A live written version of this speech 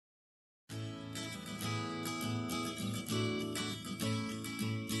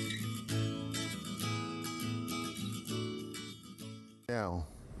Now,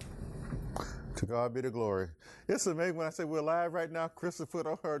 to God be the glory. It's amazing when I say we're live right now. Krista put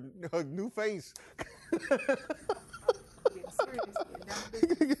on her new face. Getting serious, getting down to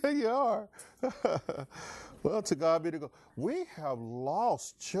business. Yeah, you are. Well, to God be the glory. We have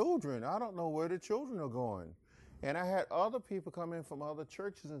lost children. I don't know where the children are going. And I had other people come in from other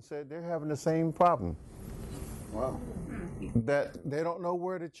churches and said they're having the same problem. Wow. That they don't know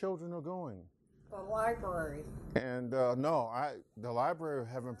where the children are going. The library. And no, the library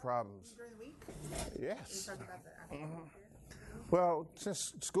having problems. During the week? Yes. We talked about that. Well,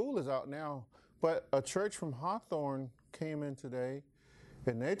 since school is out now, but a church from Hawthorne came in today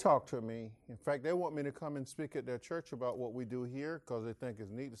and they talked to me. In fact, they want me to come and speak at their church about what we do here because they think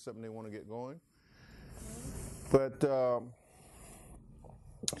it's neat. It's something they want to get going. But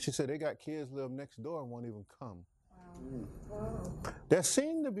she said they got kids live next door and won't even come. Wow. There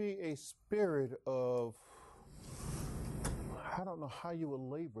seemed to be a spirit of, I don't know how you would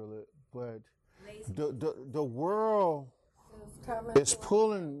label it, but the world is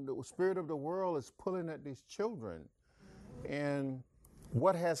pulling, the spirit of the world is pulling at these children. And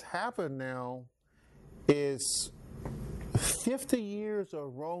what has happened now is 50 years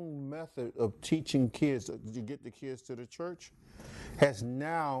of wrong method of teaching kids to get the kids to the church has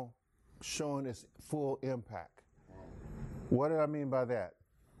now shown its full impact. What do I mean by that?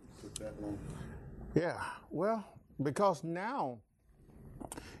 Took that long. Yeah, well, because now,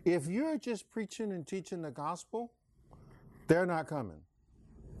 if you're just preaching and teaching the gospel, they're not coming.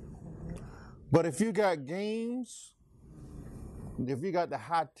 But if you got games, if you got the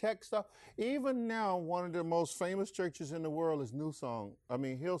high-tech stuff, even now, one of the most famous churches in the world is Hillsong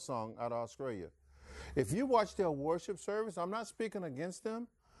out of Australia. If you watch their worship service, I'm not speaking against them,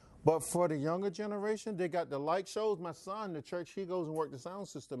 but for the younger generation, they got the light shows. My son, the church he goes and work the sound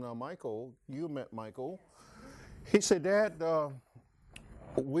system now, Michael, you met Michael. He said, Dad,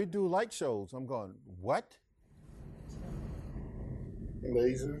 we do light shows. I'm going, what?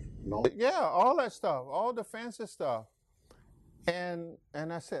 Lasers? No. Yeah, all that stuff, all the fancy stuff. And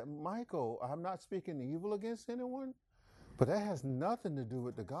I said, Michael, I'm not speaking evil against anyone, but that has nothing to do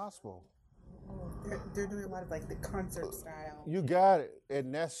with the gospel. They're doing a lot of like the concert style. You got it.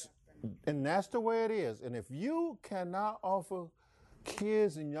 And that's the way it is. And if you cannot offer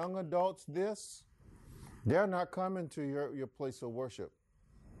kids and young adults this, they're not coming to your place of worship.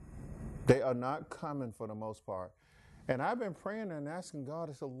 They are not coming for the most part. And I've been praying and asking God,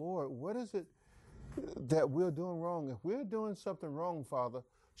 I said, Lord, what is it that we're doing wrong? If we're doing something wrong, Father,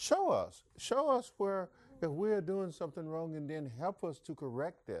 show us. Show us where if we're doing something wrong, and then help us to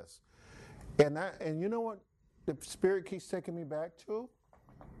correct this. And you know what the Spirit keeps taking me back to?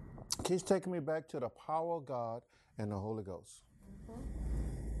 Keeps taking me back to the power of God and the Holy Ghost.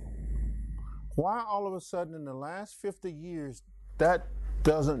 Why all of a sudden in the last 50 years that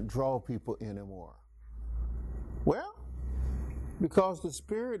doesn't draw people anymore? Well, because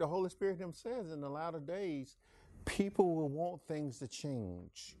the Holy Spirit himself says in the latter days, people will want things to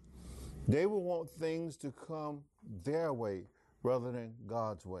change. They will want things to come their way rather than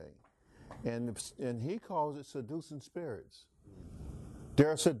God's way. And he calls it seducing spirits. There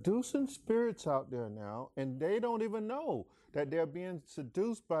are seducing spirits out there now, and they don't even know that they're being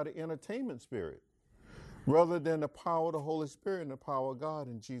seduced by the entertainment spirit rather than the power of the Holy Spirit and the power of God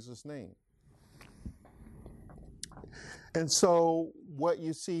in Jesus' name. And so what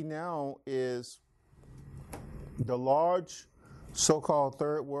you see now is the large so-called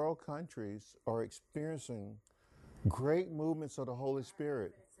third world countries are experiencing great movements of the Holy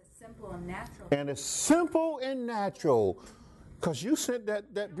Spirit. It's simple and natural. And it's simple and natural. Because you sent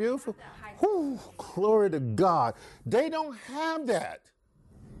that beautiful, whew, glory to God. They don't have that.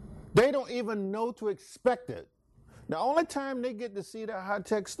 They don't even know to expect it. The only time they get to see that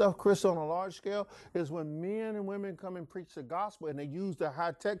high-tech stuff, Chris, on a large scale, is when men and women come and preach the gospel and they use the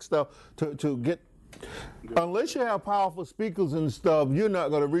high-tech stuff to get, unless you have powerful speakers and stuff, you're not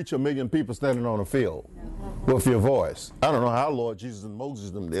going to reach 1 million people standing on a field with your voice. I don't know how Lord Jesus and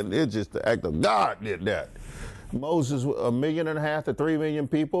Moses them did it. It's just the act of God did that. Moses, 1.5 million to 3 million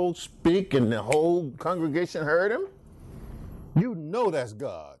people speak and the whole congregation heard him. You know that's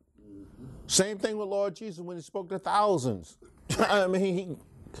God. Same thing with Lord Jesus when he spoke to thousands. I mean,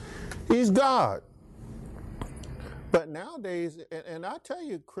 he's God. But nowadays, and I tell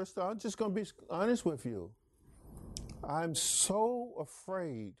you, Krista, I'm just going to be honest with you. I'm so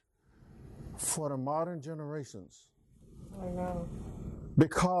afraid for the modern generations. I know.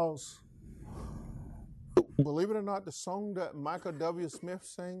 Because, believe it or not, the song that Michael W. Smith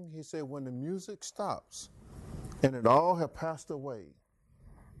sang, he said, when the music stops and it all have passed away,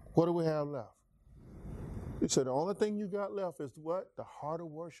 what do we have left? He said the only thing you got left is what? The heart of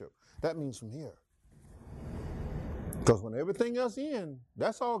worship. That means from here. Because when everything else ends,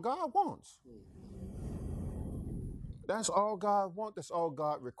 that's all God wants. That's all God wants. That's all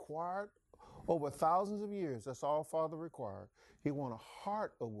God required. Over thousands of years, that's all Father required. He wants a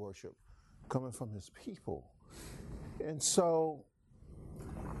heart of worship coming from his people. And so,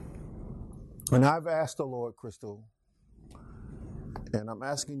 and I've asked the Lord, Crystal, and I'm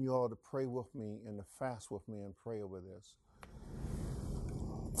asking you all to pray with me and to fast with me and pray over this,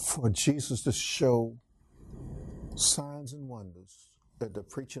 for Jesus to show signs and wonders at the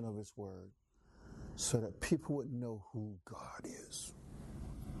preaching of his word so that people would know who God is.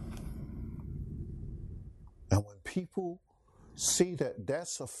 And when people see that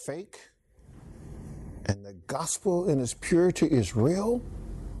that's a fake and the gospel in its purity is real,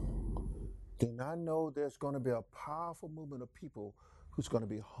 then I know there's going to be a powerful movement of people who's going to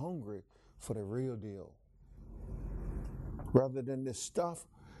be hungry for the real deal. Rather than this stuff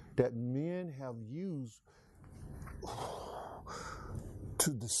that men have used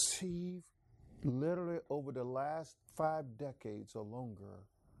to deceive literally over the last 5 decades or longer.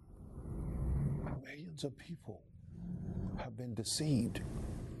 Millions of people have been deceived.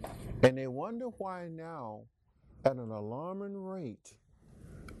 And they wonder why now, at an alarming rate,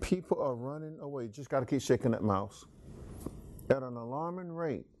 people are running away. Just got to keep shaking that mouse. At an alarming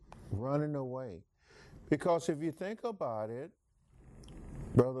rate, running away. Because if you think about it,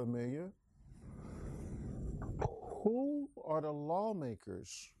 Brother Amelia, who are the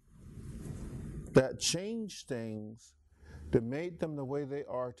lawmakers that changed things that made them the way they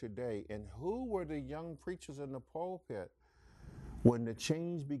are today? And who were the young preachers in the pulpit when the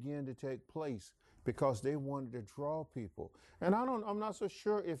change began to take place? Because they wanted to draw people. And I'm not so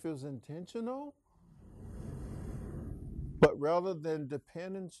sure if it was intentional, but rather than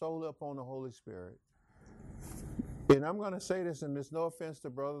depending solely upon the Holy Spirit. And I'm going to say this, and there's no offense to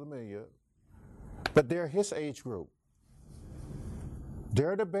Brother Amelia, but they're his age group.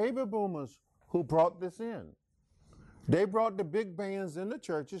 They're the baby boomers who brought this in. They brought the big bands in the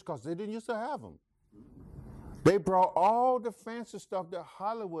churches because they didn't used to have them. They brought all the fancy stuff that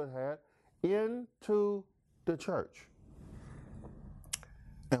Hollywood had into the church.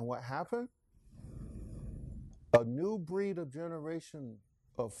 And what happened? A new breed of generation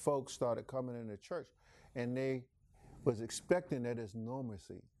of folks started coming into church, and they was expecting that as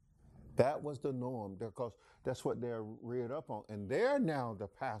normacy. That was the norm, because that's what they're reared up on. And they're now the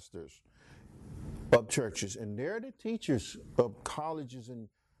pastors of churches, and they're the teachers of colleges and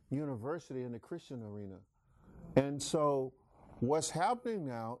university in the Christian arena. And so what's happening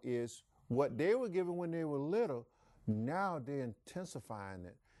now is what they were given when they were little, now they're intensifying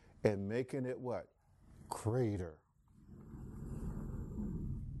it and making it what? Greater.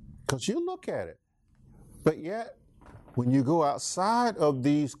 Because you look at it, but yet when you go outside of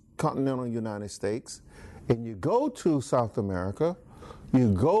these continental United States and you go to South America,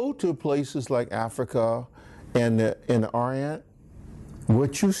 you go to places like Africa and in the Orient,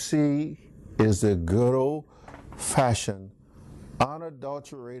 what you see is the good old-fashioned,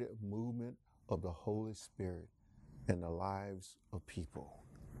 unadulterated movement of the Holy Spirit in the lives of people.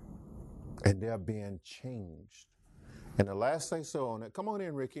 And they're being changed. And the last thing so on it, come on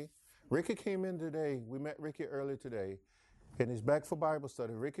in, Ricky. Ricky came in today. We met Ricky earlier today, and he's back for Bible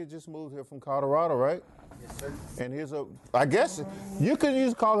study. Ricky just moved here from Colorado, right? Yes, sir. And he's I guess you could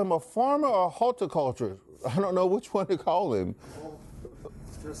either call him a farmer or a horticulturist. I don't know which one to call him.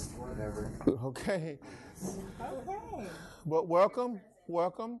 Just whatever. Okay. Okay. But welcome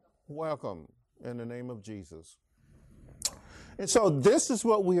in the name of Jesus. And so this is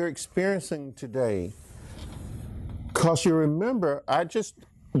what we are experiencing today. Because you remember, I just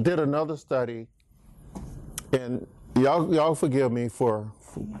did another study, and y'all forgive me for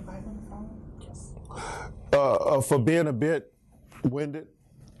being a bit winded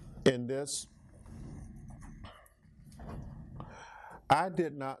in this. I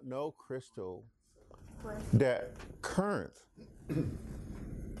did not know, Crystal, that Corinth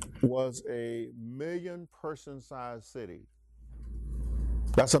was a 1 million person sized city.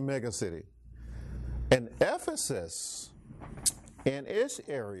 That's a mega city. And Ephesus, in its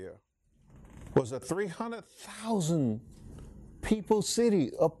area, was a 300,000 people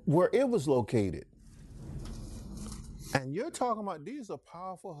city up where it was located. And you're talking about these are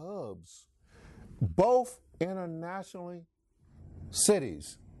powerful hubs, both internationally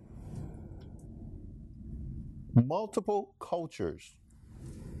cities, multiple cultures.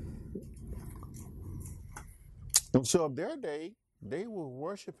 And so of their day, they were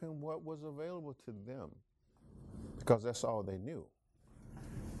worshiping what was available to them because that's all they knew.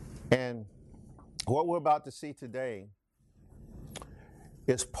 And what we're about to see today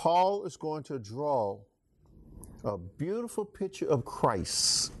is Paul is going to draw a beautiful picture of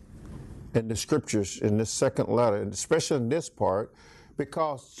Christ in the scriptures in this second letter, and especially in this part,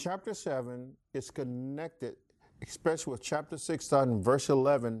 because chapter 7 is connected, especially with chapter 6, starting verse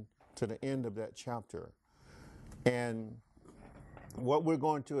 11 to the end of that chapter. And what we're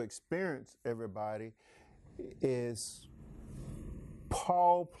going to experience, everybody, is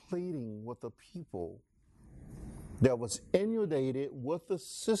Paul pleading with a people that was inundated with a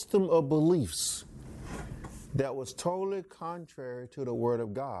system of beliefs that was totally contrary to the Word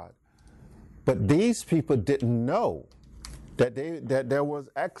of God. But these people didn't know that there was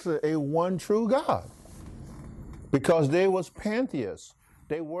actually a one true God, because they was pantheists.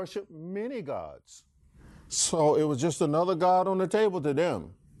 They worshiped many gods. So it was just another God on the table to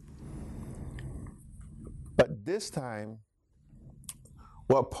them. But this time,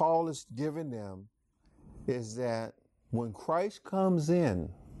 what Paul is giving them is that when Christ comes in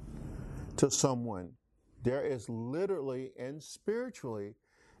to someone, there is literally and spiritually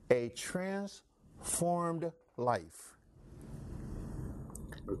a transformed life.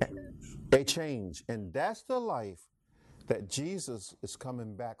 A change. And that's the life that Jesus is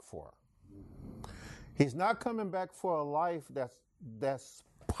coming back for. He's not coming back for a life that's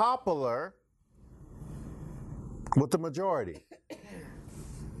popular with the majority.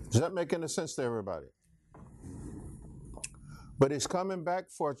 Does that make any sense to everybody? But he's coming back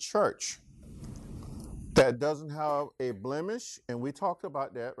for a church that doesn't have a blemish, and we talked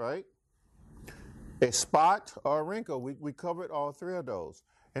about that, right? A spot or a wrinkle. We covered all three of those.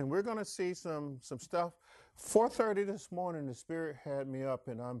 And we're going to see some stuff. 4:30 this morning, the Spirit had me up,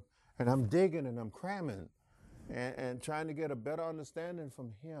 and I'm digging and I'm cramming and trying to get a better understanding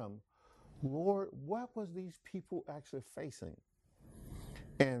from Him. Lord, what was these people actually facing?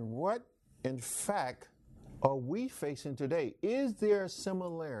 And what, in fact, are we facing today? Is there a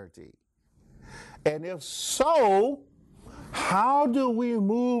similarity? And if so, how do we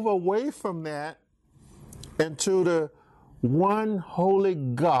move away from that into the one holy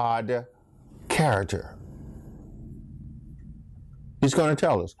God character? He's going to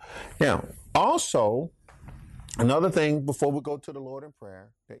tell us. Now, also, another thing before we go to the Lord in prayer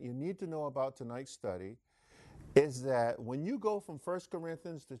that you need to know about tonight's study is that when you go from 1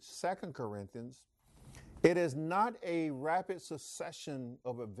 Corinthians to 2 Corinthians, it is not a rapid succession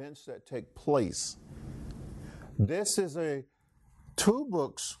of events that take place. This is two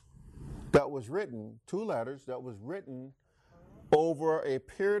books that was written, two letters that was written over a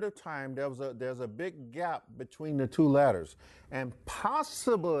period of time. There's a big gap between the two letters. And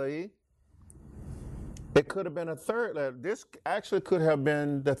possibly it could have been a third letter. This actually could have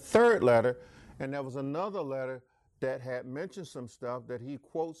been the third letter, and there was another letter that had mentioned some stuff that he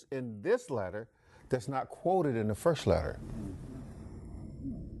quotes in this letter that's not quoted in the first letter.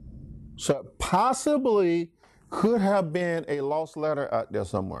 So it possibly could have been a lost letter out there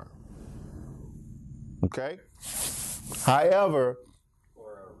somewhere. Okay? However,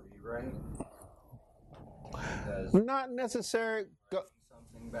 Or a rewrite. Because not necessary.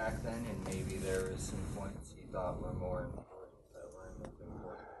 something back then, and maybe there was some points he thought were more important that weren't as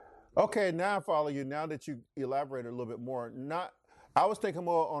important. Okay, now I follow you. Now that you elaborated a little bit more, I was thinking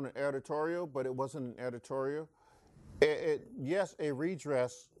more on an editorial, but it wasn't an editorial. Yes, a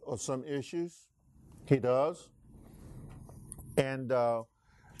redress of some issues, he does. And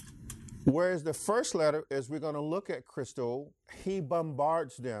whereas the first letter, as we're going to look at, Crystal, he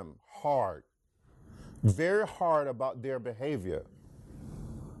bombards them hard, very hard about their behavior.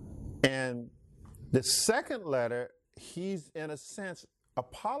 And the second letter, he's in a sense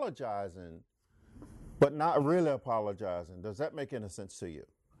apologizing, but not really apologizing. Does that make any sense to you?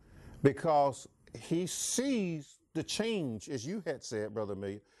 Because he sees the change, as you had said, Brother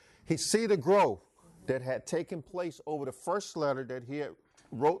Amelia. He see the growth that had taken place over the first letter that he had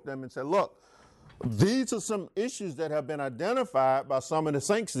wrote them and said, look, these are some issues that have been identified by some of the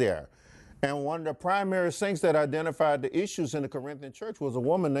saints there. And one of the primary saints that identified the issues in the Corinthian church was a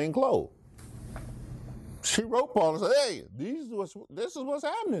woman named Chloe. She wrote Paul and said, hey, this is what's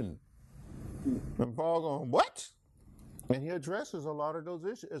happening. And Paul going, what? And he addresses a lot of those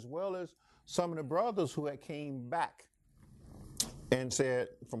issues, as well as some of the brothers who had came back and said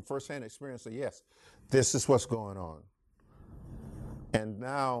from firsthand experience, that yes, this is what's going on. And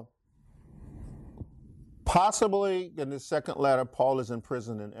now, possibly in the second letter, Paul is in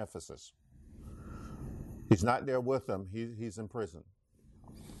prison in Ephesus. He's not there with them. He's in prison.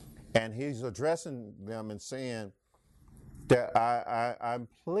 And he's addressing them and saying that I'm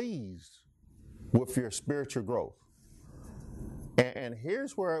pleased with your spiritual growth. And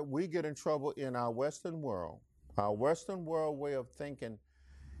here's where we get in trouble in our Western world. Our Western world way of thinking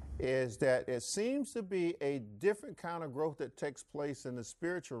is that it seems to be a different kind of growth that takes place in the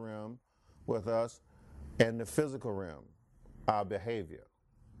spiritual realm with us and the physical realm, our behavior,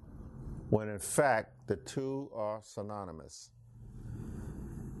 when in fact the two are synonymous.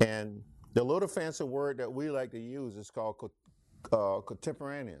 And the little fancy word that we like to use is called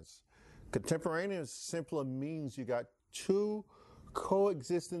contemporaneous. Contemporaneous simply means you got two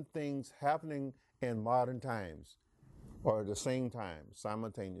coexistent things happening in modern times or at the same time,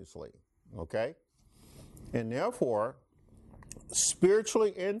 simultaneously. Okay? And therefore,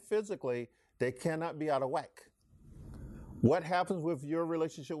 spiritually and physically, they cannot be out of whack. What happens with your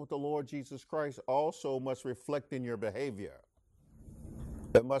relationship with the Lord Jesus Christ also must reflect in your behavior.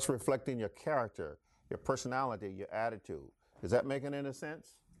 It must reflect in your character, your personality, your attitude. Is that making any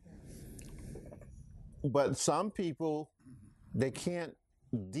sense? But some people, they can't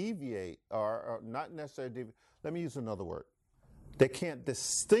deviate or not necessarily deviate. Let me use another word. They can't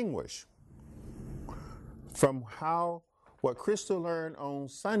distinguish from what Crystal learned on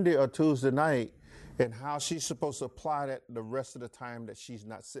Sunday or Tuesday night and how she's supposed to apply that the rest of the time that she's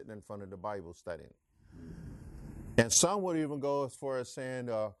not sitting in front of the Bible studying. And some would even go as far as saying,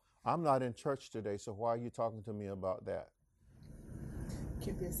 I'm not in church today, so why are you talking to me about that?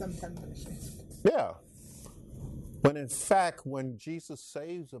 Could be some punishment. Yeah. When in fact, when Jesus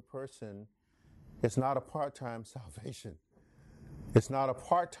saves a person, it's not a part-time salvation. It's not a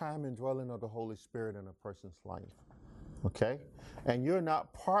part-time indwelling of the Holy Spirit in a person's life. Okay? And you're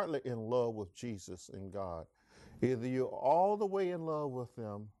not partly in love with Jesus and God. Either you're all the way in love with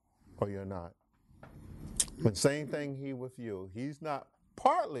them or you're not. But same thing he with you. He's not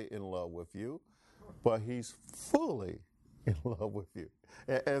partly in love with you, but he's fully in love with you.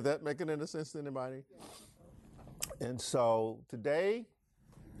 Is that making any sense to anybody? And so today,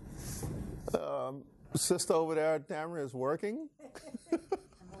 sister over there, Tamara, is working.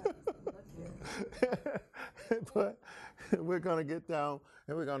 But we're going to get down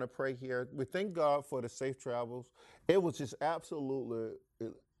and we're going to pray here. We thank God for the safe travels. It was just absolutely,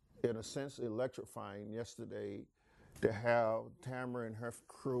 in a sense, electrifying yesterday to have Tamara and her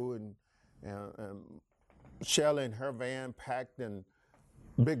crew and Shelley and her van packed and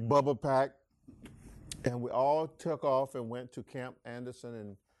Big Bubba packed. And we all took off and went to Camp Anderson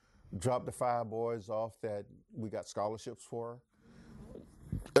and dropped the 5 boys off that we got scholarships for.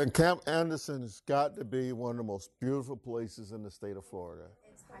 And Camp Anderson has got to be one of the most beautiful places in the state of Florida.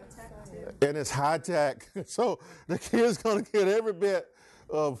 It's high tech too. And it's high tech. So the kids going to get every bit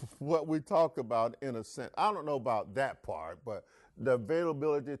of what we talk about in a sense. I don't know about that part, but the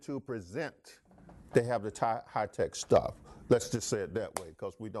availability to present, they have the high tech stuff. Let's just say it that way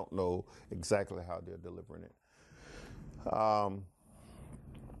because we don't know exactly how they're delivering it.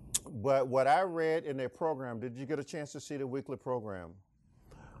 But what I read in their program, did you get a chance to see the weekly program?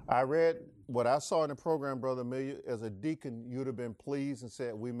 I read what I saw in the program, Brother Amelia. As a deacon, you'd have been pleased and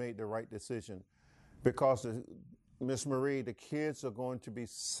said we made the right decision because, Miss Marie, the kids are going to be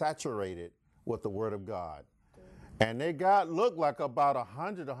saturated with the Word of God. And they look like about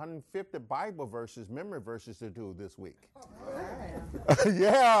 100, 150 Bible verses, memory verses to do this week.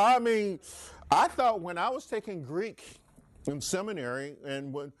 Yeah, I mean, I thought when I was taking Greek in seminary,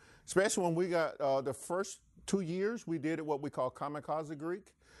 and especially when we got the first 2 years, we did what we call kamikaze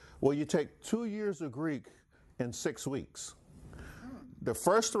Greek. Well, you take 2 years of Greek in 6 weeks. The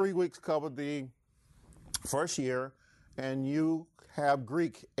first 3 weeks cover the first year, and you have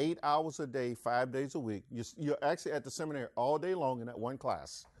Greek 8 hours a day, 5 days a week. You're actually at the seminary all day long in that one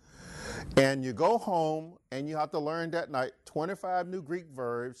class. And you go home, and you have to learn that night 25 new Greek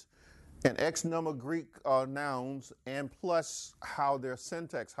verbs, and X number of Greek nouns, and plus how their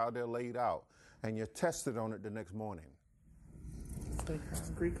syntax, how they're laid out. And you're tested on it the next morning. It's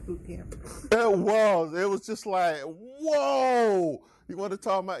like Greek boot camp. It was. It was just like, whoa! You want to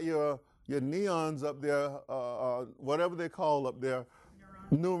talk about your neons up there, whatever they call up there,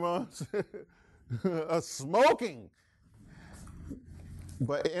 neurons, smoking.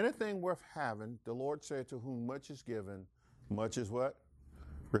 But anything worth having, the Lord said, to whom much is given, much is what?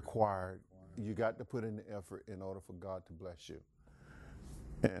 Required. You got to put in the effort in order for God to bless you.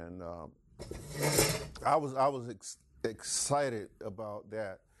 And I was excited about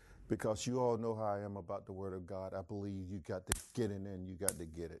that because you all know how I am about the Word of God. I believe you got to get in there and you got to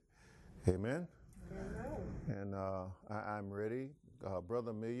get it. Amen? Amen. And I'm ready. Brother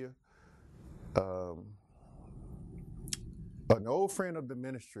Amelia, an old friend of the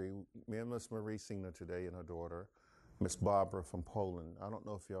ministry, me and Miss Marie seen her today and her daughter, Miss Barbara from Poland. I don't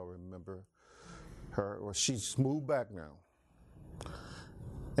know if y'all remember her. Well, she's moved back now.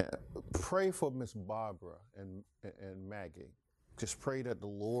 Pray for Miss Barbara and Maggie. Just pray that the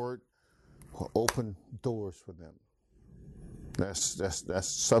Lord will open doors for them. That's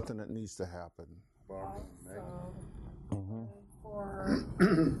something that needs to happen. Barbara, Maggie. For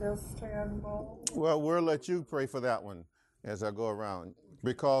Istanbul. Well, we'll let you pray for that one as I go around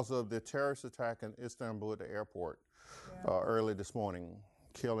because of the terrorist attack in Istanbul at the airport early this morning,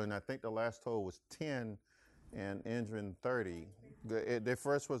 killing, I think the last toll was 10 and injuring 30. The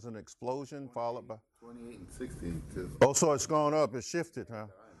first was an explosion followed by... 28 and 16. Oh, so it's gone up. It shifted, huh?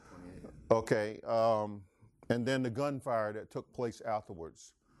 28. Okay. And then the gunfire that took place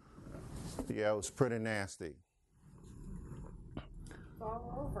afterwards. Yeah, it was pretty nasty.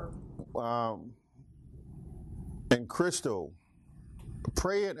 All over. And Crystal,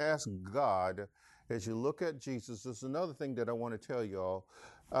 pray and ask God as you look at Jesus. There's another thing that I want to tell y'all.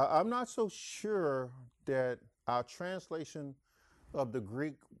 I'm not so sure that our translation of the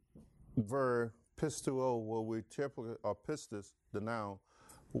Greek verb pisteuo, where we typically, or pistis, the noun,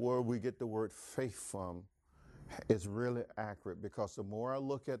 where we get the word faith from, is really accurate, because the more I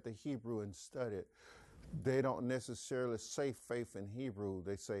look at the Hebrew and study it, they don't necessarily say faith in Hebrew,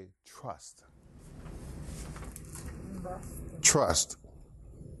 they say trust. Trust.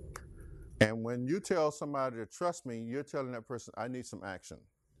 And when you tell somebody to trust me, you're telling that person, I need some action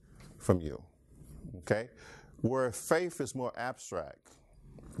from you. Okay? Where faith is more abstract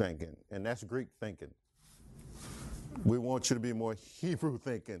thinking, and that's Greek thinking. We want you to be more Hebrew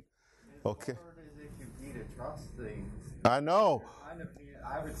thinking. Okay? As hard as it can be to trust things. I know.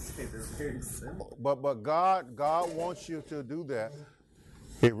 I would say they're very simple. But God wants you to do that.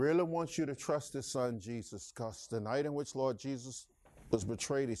 He really wants you to trust his son Jesus, because the night in which Lord Jesus was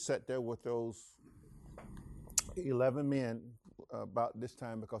betrayed, he sat there with those 11 men about this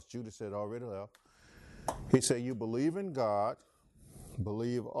time, because Judas had already left. He said, you believe in God,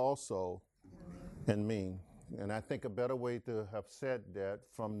 believe also in me. And I think a better way to have said that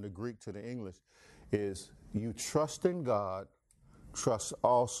from the Greek to the English is, you trust in God, trust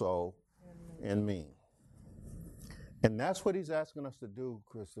also in me. And that's what he's asking us to do,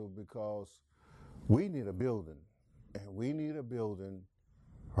 Crystal, because we need a building. And we need a building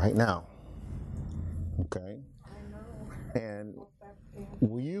right now. Okay? I know. And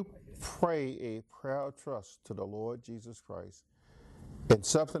will you pray a prayer of trust to the Lord Jesus Christ? And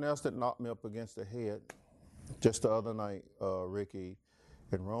something else that knocked me up against the head just the other night, Ricky,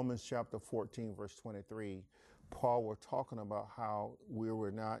 in Romans chapter 14, verse 23, Paul was talking about how we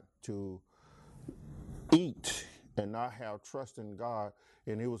were not to eat and not have trust in God.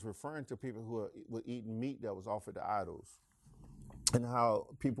 And he was referring to people who were eating meat that was offered to idols. And how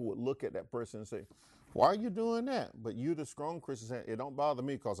people would look at that person and say, why are you doing that? But you, the strong Christian, say, it don't bother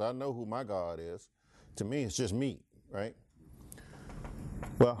me because I know who my God is. To me, it's just meat, right?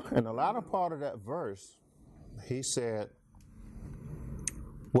 Well, in the latter part of that verse, he said,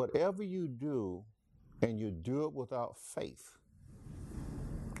 whatever you do and you do it without faith,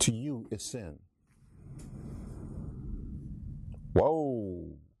 to you is sin.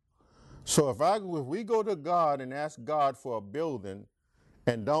 Whoa. So if we go to God and ask God for a building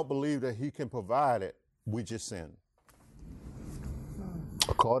and don't believe that he can provide it, we just sin.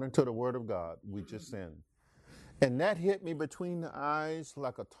 According to the word of God, we just sin. And that hit me between the eyes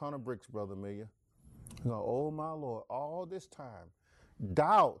like a ton of bricks, Brother Amelia. You know, oh my Lord, all this time,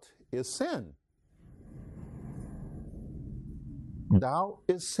 doubt is sin. Doubt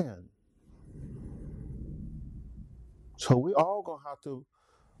is sin. So we all going to have to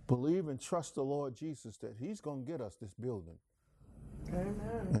believe and trust the Lord Jesus that he's going to get us this building.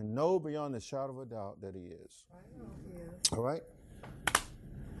 Amen. And know beyond the shadow of a doubt that he is. I know he is. All right?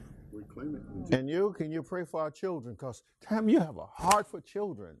 We claim it. And can you pray for our children? Because, Tam, you have a heart for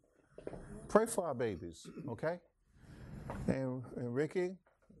children. Pray for our babies, okay? And Ricky,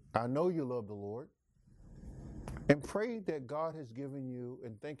 I know you love the Lord. And pray that God has given you,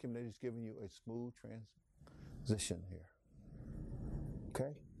 and thank him that he's given you a smooth transition here.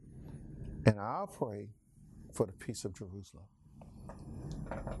 Okay? And I'll pray for the peace of Jerusalem.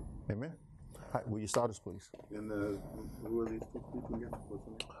 Amen. All right, will you start us, please? And who are these two people again? What's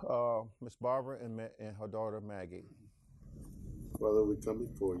their name? Miss Barbara and her daughter Maggie. Father, we come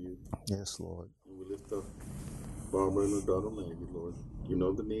before you. Yes, Lord. And we lift up Barbara and her daughter Maggie, Lord. You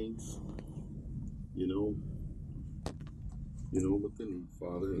know the needs. You know what they need,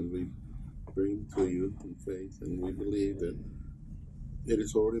 Father, and we bring them to you in faith, and we believe that it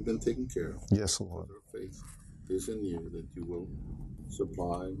has already been taken care of. Yes, Lord. Our faith is in you, that you will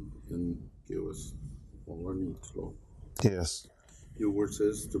supply and give us all our needs, Lord. Yes. Your word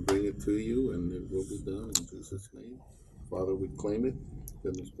says to bring it to you, and it will be done in Jesus' name. Father, we claim it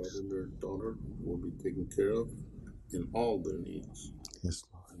that Miss Barbara and her daughter will be taken care of in all their needs. Yes,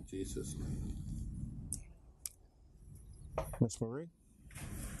 Lord. In Jesus' name. Miss Marie?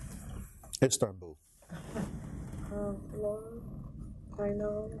 Istanbul. Lord, I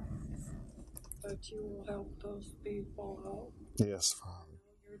know that you will help those people out. Yes, Father.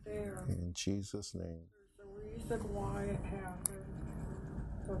 You're there. In Jesus' name. There's a reason why it happened.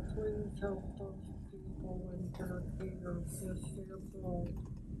 So please help those people in Turkey or Istanbul.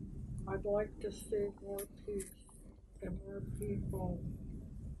 I'd like to see more peace and more people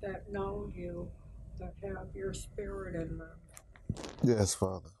that know you, that have your spirit in them. Yes,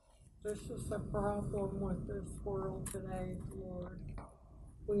 Father. This is the problem with this world today, Lord.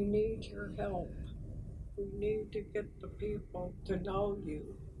 We need your help. We need to get the people to know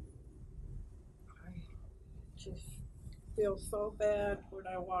you. I just feel so bad when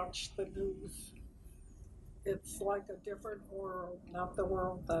I watch the news. It's like a different world, not the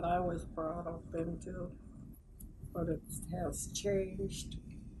world that I was brought up into, but it has changed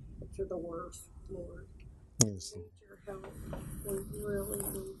to the worse, Lord. Yes, We Lord. need your help. We really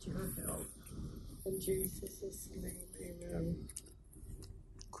need your help. In Jesus' name, amen.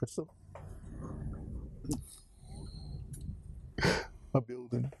 Crystal? A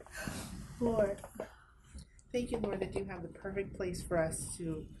building. Lord, thank you, Lord, that you have the perfect place for us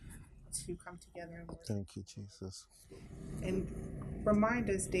to come together and worship. Thank you, Jesus. And remind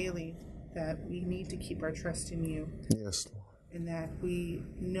us daily that we need to keep our trust in you, Yes, Lord. and that we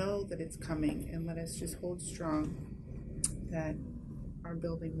know that it's coming, and let us just hold strong that our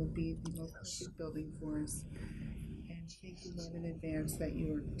building will be the most perfect building for us. And thank you, Lord, in advance that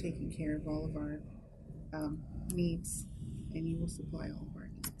you are taking care of all of our needs, and you will supply all of our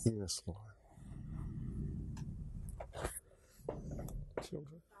needs. Yes, Lord.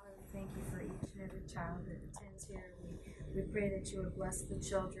 Children. Father, we thank you for each and every child that attends here. We pray that you would bless the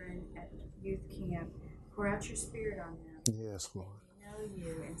children at youth camp. Pour out your spirit on them. Yes, Lord. They know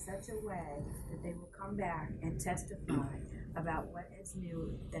you in such a way that they will come back and testify about what is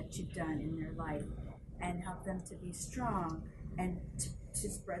new that you've done in their life, and help them to be strong and to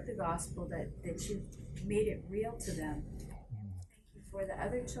spread the gospel that you've made it real to them. Thank you for the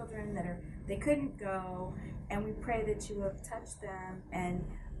other children they couldn't go, and we pray that you will touch them and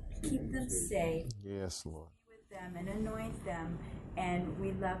keep them safe. Yes, Lord. Be with them and anoint them, and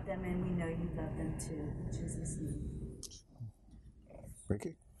we love them, and we know you love them too. In Jesus' name.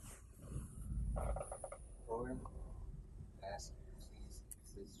 Ricky? Lord, ask you please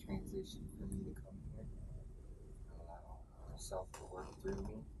this transition for me to come here. Allow yourself to work through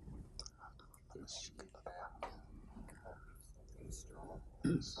me. Take me back. Help me something strong,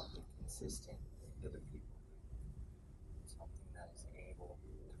 something consistent for the people. Something that is able to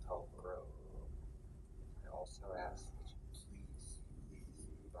help grow. I also ask that you please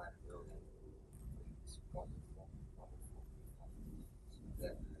provide a building for these wonderful, wonderful people, so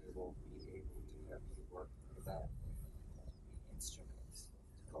that they will be able to have you work for them, to be instruments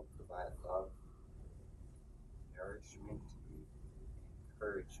to help provide love, nourishment, and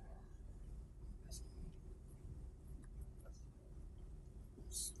encouragement in this community.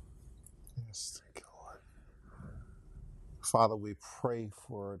 Yes, thank you, Lord. Father, we pray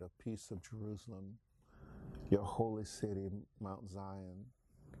for the peace of Jerusalem, your holy city, Mount Zion.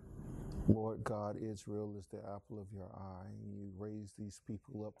 Lord God, Israel is the apple of your eye. You raised these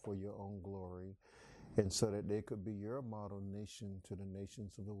people up for your own glory, and so that they could be your model nation to the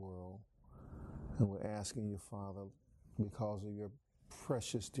nations of the world. And we're asking you, Father, because of your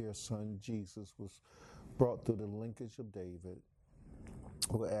precious dear son Jesus was brought through the linkage of David,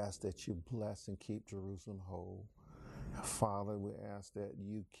 we ask that you bless and keep Jerusalem whole. Father, we ask that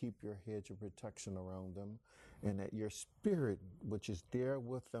you keep your hedge of protection around them, and that your spirit, which is there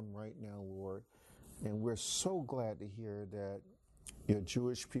with them right now, Lord, and we're so glad to hear that your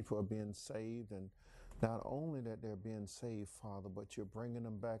Jewish people are being saved, and not only that they're being saved, Father, but you're bringing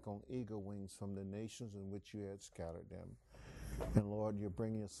them back on eagle wings from the nations in which you had scattered them. And Lord, you're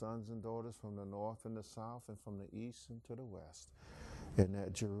bringing your sons and daughters from the north and the south and from the east and to the west, and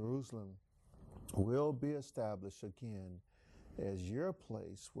that Jerusalem will be established again as your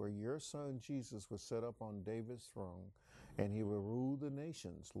place where your son Jesus was set up on David's throne, and he will rule the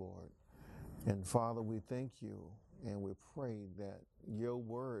nations, Lord. And Father, we thank you, and we pray that your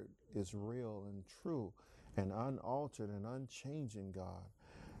word is real and true and unaltered and unchanging, God,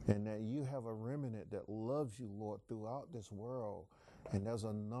 and that you have a remnant that loves you, Lord, throughout this world. And there's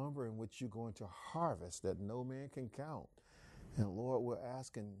a number in which you're going to harvest that no man can count. And Lord, we're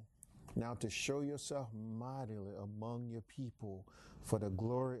asking now to show yourself mightily among your people for the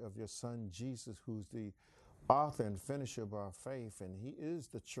glory of your son Jesus, who's the author and finisher of our faith, and he is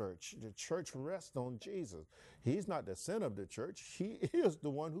the church. The church rests on Jesus. He's not the center of the church. He is the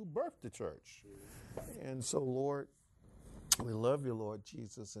one who birthed the church. And so, Lord, we love you, Lord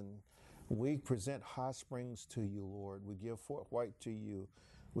Jesus, and we present Hot Springs to you, Lord. We give Fort White to you.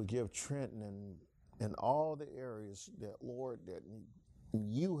 We give Trenton and all the areas that, Lord, that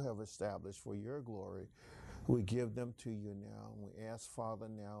you have established for your glory. We give them to you now. We ask, Father,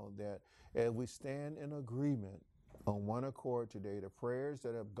 now that as we stand in agreement on one accord today, the prayers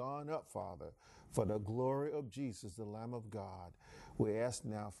that have gone up, Father, for the glory of Jesus, the Lamb of God, we ask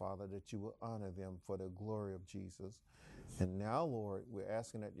now, Father, that you will honor them for the glory of Jesus. And now, Lord, we're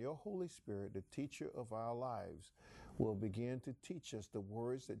asking that your Holy Spirit, the teacher of our lives, will begin to teach us the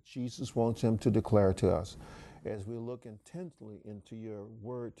words that Jesus wants him to declare to us as we look intently into your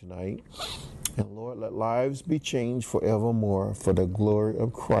word tonight. And Lord, let lives be changed forevermore for the glory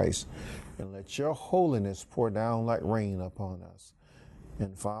of Christ. And let your holiness pour down like rain upon us.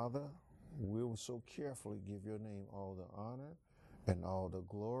 And Father, we will so carefully give your name all the honor and all the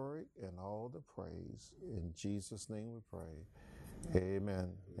glory and all the praise. In Jesus' name we pray.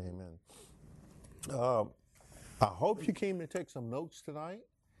 Amen. Amen. I hope you came to take some notes tonight.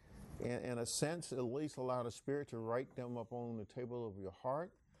 In a sense, at least allow the Spirit to write them up on the table of your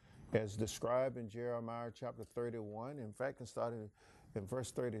heart, as described in Jeremiah chapter 31. In fact, it started in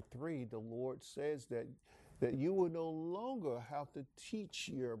verse 33. The Lord says that you will no longer have to teach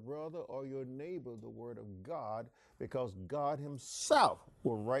your brother or your neighbor the word of God, because God himself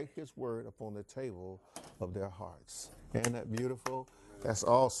will write his word upon the table of their hearts. Isn't that beautiful? That's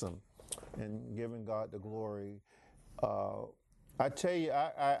awesome. And giving God the glory. I tell you,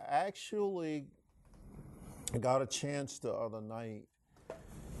 I actually got a chance the other night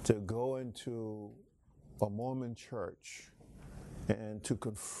to go into a Mormon church and to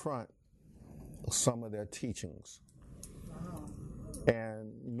confront some of their teachings. Wow.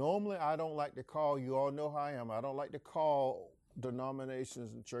 And normally I don't like to call, you all know how I am, I don't like to call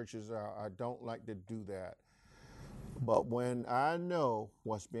denominations and churches out. I don't like to do that. But when I know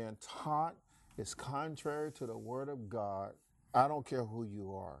what's being taught is contrary to the word of God, I don't care who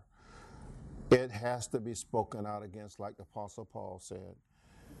you are. It has to be spoken out against, like the Apostle Paul said.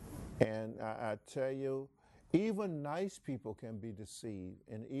 And I tell you, even nice people can be deceived,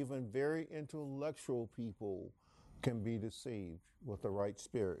 and even very intellectual people can be deceived with the right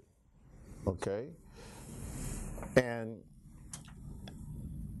spirit. Okay? And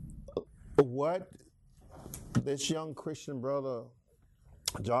what this young Christian brother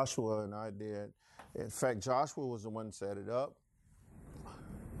Joshua and I did, in fact, Joshua was the one that set it up.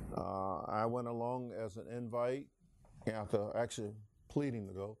 I went along as an invite after actually pleading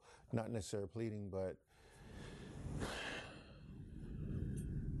to go, not necessarily pleading, but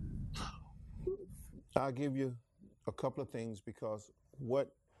I'll give you a couple of things, because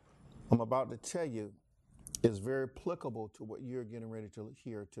what I'm about to tell you is very applicable to what you're getting ready to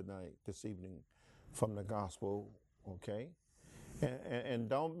hear tonight, this evening, from the gospel, okay? And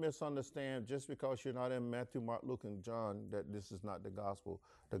don't misunderstand, just because you're not in Matthew, Mark, Luke, and John, that this is not the gospel.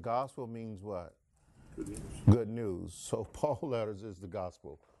 The gospel means what? Good news. Good news. So Paul letters is the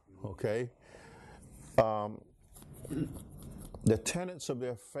gospel, okay? The tenets of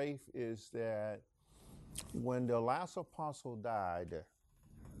their faith is that when the last apostle died,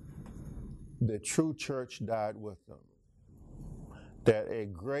 the true church died with them. That a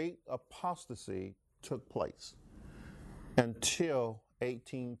great apostasy took place until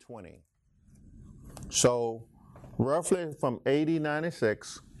 1820. So roughly from AD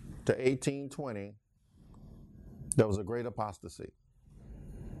 96 to 1820, there was a great apostasy.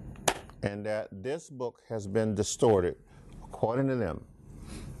 And that this book has been distorted, according to them,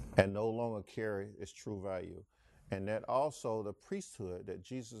 and no longer carry its true value. And that also the priesthood that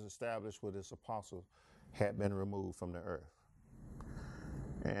Jesus established with his apostles had been removed from the earth.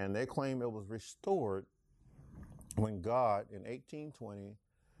 And they claim it was restored when God, in 1820,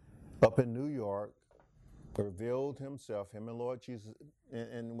 up in New York, revealed himself, him and Lord Jesus,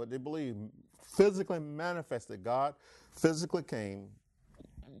 and what they believe, physically manifested. God physically came.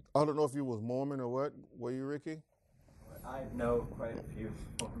 I don't know if you was Mormon or what. Were you, Ricky? I know quite a few.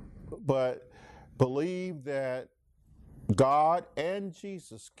 But believe that God and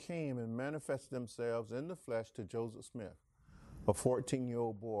Jesus came and manifested themselves in the flesh to Joseph Smith, a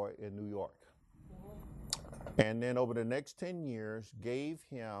 14-year-old boy in New York. And then over the next 10 years, gave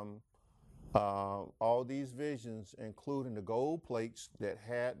him all these visions, including the gold plates that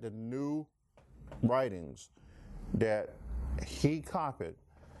had the new writings that he copied.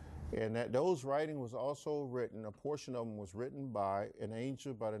 And that those writings was also written, a portion of them was written by an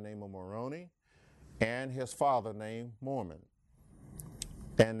angel by the name of Moroni, and his father named Mormon.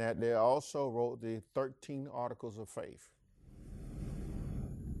 And that they also wrote the 13 Articles of Faith.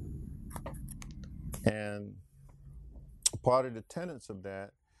 And part of the tenets of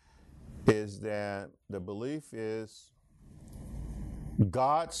that is that the belief is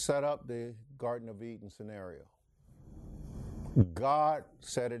God set up the Garden of Eden scenario. God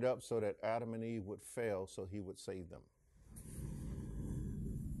set it up so that Adam and Eve would fail so he would save them.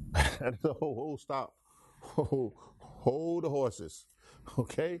 And so, stop. Hold the horses.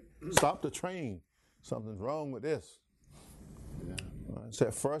 Okay? Stop the train. Something's wrong with this. Yeah. I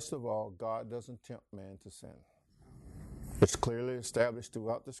said, first of all, God doesn't tempt man to sin. It's clearly established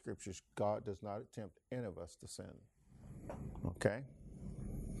throughout the scriptures, God does not tempt any of us to sin. Okay?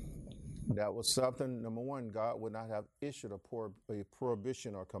 That was something, number one, God would not have issued a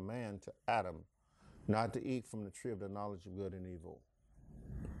prohibition or command to Adam not to eat from the tree of the knowledge of good and evil.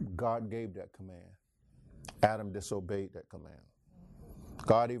 God gave that command. Adam disobeyed that command.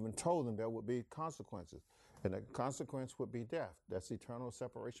 God even told him there would be consequences, and the consequence would be death. That's eternal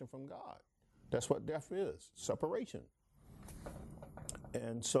separation from God. That's what death is, separation.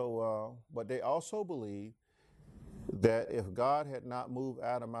 And so, but they also believe that if God had not moved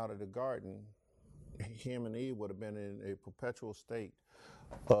Adam out of the garden, him and Eve would have been in a perpetual state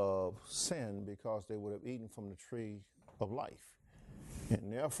of sin because they would have eaten from the tree of life.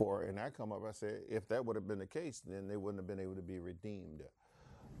 And therefore, and I come up, I say, if that would have been the case, then they wouldn't have been able to be redeemed.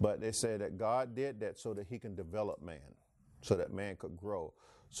 But they say that God did that so that he can develop man, so that man could grow.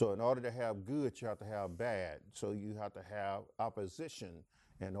 So in order to have good, you have to have bad. So you have to have opposition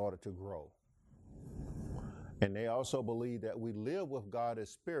in order to grow. And they also believe that we live with God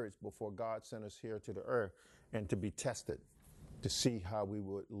as spirits before God sent us here to the earth and to be tested, to see how we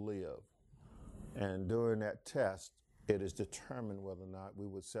would live. And during that test, it is determined whether or not we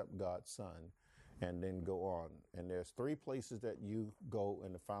would accept God's Son and then go on. And there's three places that you go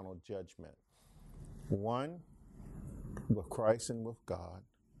in the final judgment. One, with Christ and with God.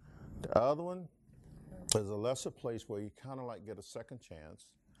 The other one is a lesser place where you kind of like get a second chance.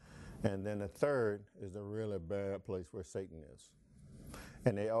 And then the third is the really bad place where Satan is.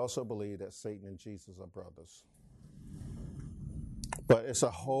 And they also believe that Satan and Jesus are brothers. But it's a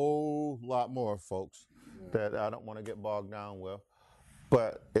whole lot more, folks, that I don't want to get bogged down with.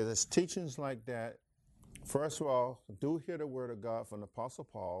 But it is teachings like that. First of all, do hear the word of God from the Apostle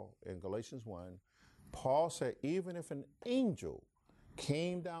Paul in Galatians 1. Paul said, even if an angel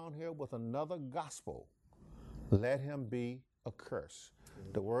came down here with another gospel, let him be accursed.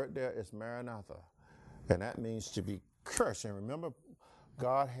 The word there is Maranatha, and that means to be cursed. And remember,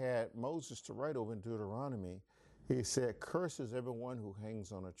 God had Moses to write over in Deuteronomy. He said, curses everyone who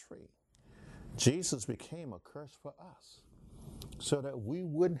hangs on a tree. Jesus became a curse for us so that we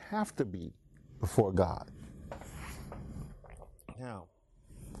wouldn't have to be before God. Now,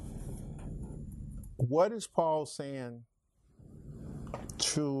 what is Paul saying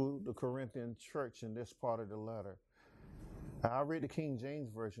to the Corinthian church in this part of the letter? I'll read the King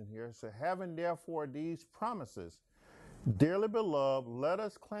James Version here. It says, having therefore these promises, dearly beloved, let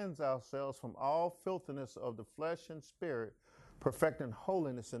us cleanse ourselves from all filthiness of the flesh and spirit, perfecting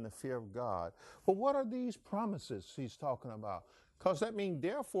holiness in the fear of God. Well, what are these promises he's talking about? Because that means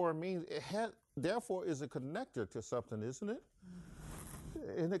therefore means therefore is a connector to something, isn't it?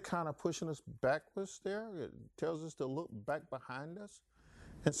 Isn't it kind of pushing us backwards there? It tells us to look back behind us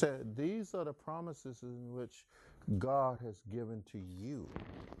and say, these are the promises in which God has given to you.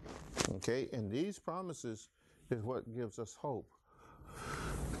 Okay? And these promises is what gives us hope.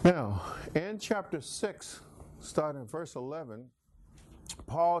 Now, in chapter 6, starting in verse 11,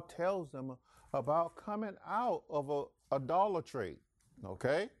 Paul tells them about coming out of idolatry,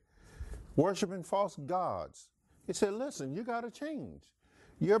 okay? Worshiping false gods. He said, listen, you got to change.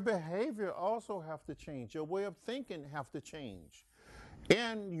 Your behavior also have to change. Your way of thinking have to change.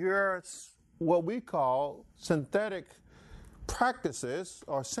 And your, what we call synthetic practices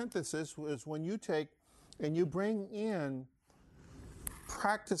or synthesis is when you take and you bring in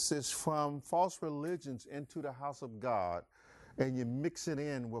practices from false religions into the house of God and you mix it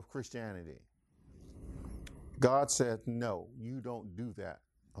in with Christianity. God said, no, you don't do that,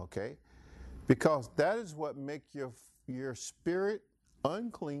 okay? Because that is what makes your spirit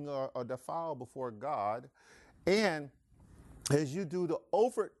unclean or defiled before God. And as you do the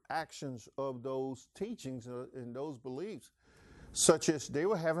overt actions of those teachings and those beliefs, such as they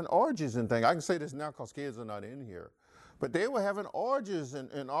were having orgies and things. I can say this now because kids are not in here. But they were having orgies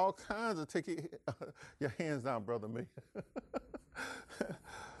and all kinds of, take your hands down, brother me,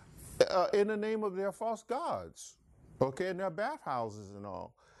 in the name of their false gods, okay, in their bathhouses and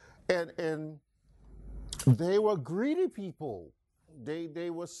all. And They were greedy people. They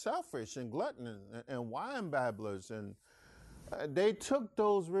were selfish and gluttonous and wine babblers, and they took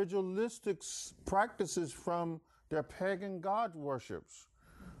those ritualistic practices from their pagan god worships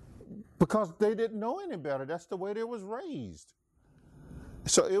because they didn't know any better. That's the way they was raised.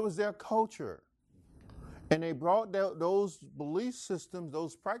 So it was their culture. And they brought those belief systems,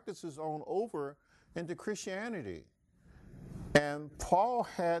 those practices on over into Christianity. And Paul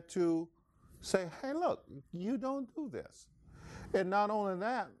had to say, hey, look, you don't do this. And not only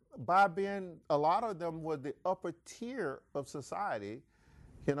that, by being, a lot of them were the upper tier of society,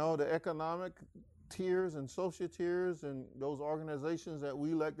 you know, the economic tiers and social tiers and those organizations that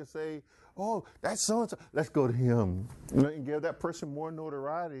we like to say, oh, that's so-and-so, let's go to him. And give that person more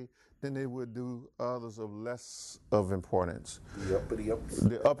notoriety than they would do others of less of importance. The uppity ups.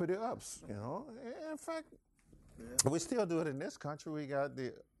 The uppity ups, you know. In fact, we still do it in this country. We got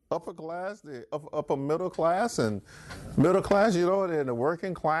the upper class, the upper middle class, and middle class, you know, then the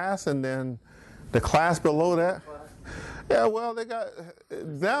working class, and then the class below that. Yeah, well, they got,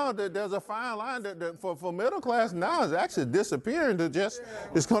 now there's a fine line that for middle class now is actually disappearing to just,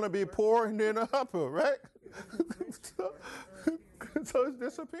 it's going to be poor and then upper, right? So it's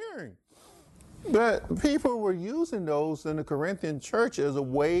disappearing. But people were using those in the Corinthian church as a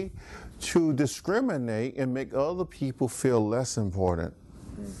way to discriminate and make other people feel less important.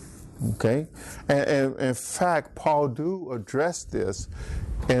 Okay? And in fact, Paul do address this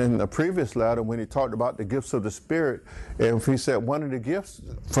in a previous letter when he talked about the gifts of the Spirit. And he said one of the gifts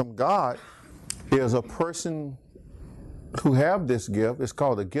from God is a person who have this gift. It's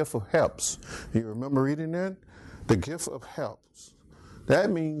called the gift of helps. You remember reading that? The gift of helps.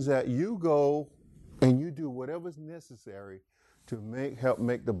 That means that you go and you do whatever's necessary to help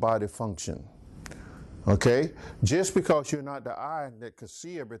make the body function. Okay? Just because you're not the eye that can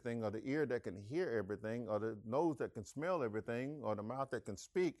see everything, or the ear that can hear everything, or the nose that can smell everything, or the mouth that can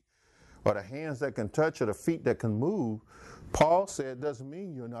speak, or the hands that can touch, or the feet that can move, Paul said doesn't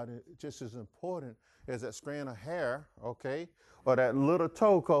mean you're not just as important as that strand of hair, okay? Or that little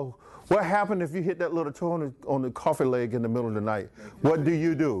toe. Cause what happened if you hit that little toe on the coffee leg in the middle of the night? What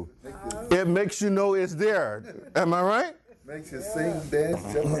do? It makes you know it's there. Am I right? Makes you sing, dance,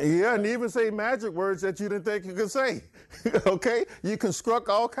 jump. Yeah, and even say magic words that you didn't think you could say. Okay? You construct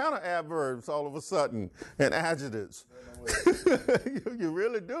all kind of adverbs all of a sudden and adjectives. You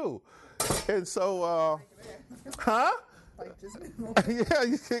really do. And so, huh? Yeah,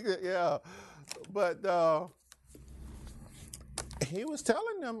 you think it, yeah. But he was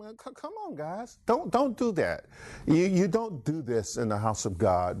telling them, come on, guys, don't do that. You don't do this in the house of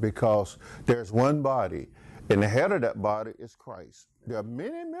God, because there's one body. And the head of that body is Christ. There are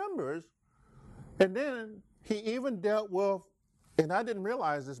many members. And then he even dealt with, and I didn't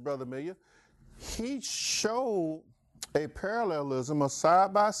realize this, Brother Amelia, he showed a parallelism, a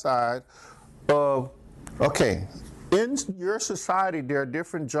side by side of, okay, in your society there are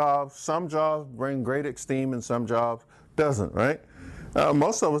different jobs. Some jobs bring great esteem and some jobs doesn't, right?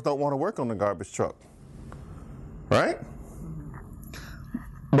 Most of us don't want to work on the garbage truck, right?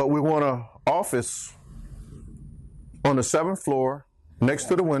 But we want an office on the 7th floor, next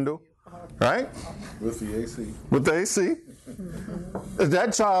to the window, right? With the AC. With the AC.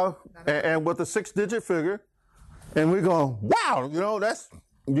 That job, and with a 6-digit figure, and we're going, wow, you know,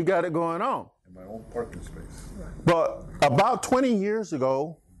 you got it going on. In my own parking space. But about 20 years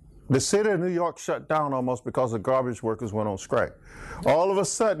ago, the city of New York shut down almost because the garbage workers went on strike. All of a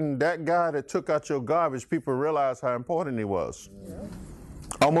sudden, that guy that took out your garbage, people realized how important he was.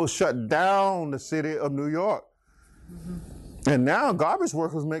 Almost shut down the city of New York. And now garbage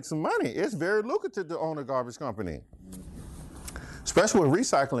workers make some money. It's very lucrative to own a garbage company, especially with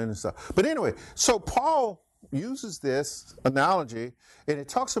recycling and stuff. But anyway, so Paul uses this analogy, and it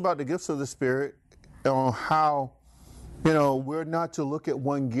talks about the gifts of the Spirit, on how, you know, we're not to look at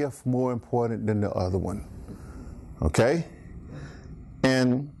one gift more important than the other one. Okay?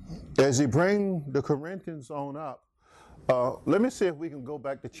 And as he brings the Corinthians on up, let me see if we can go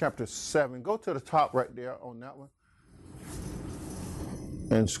back to chapter 7. Go to the top right there on that one.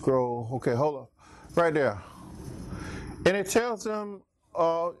 And scroll. Okay, hold on. Right there. And it tells them,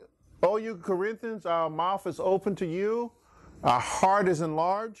 oh, you Corinthians, our mouth is open to you. Our heart is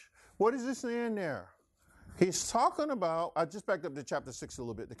enlarged. What is he saying there? He's talking about, I just backed up to chapter 6 a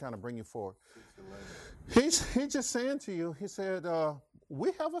little bit to kind of bring you forward. He's just saying to you, he said,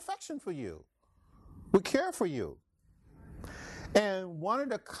 we have affection for you. We care for you. And one of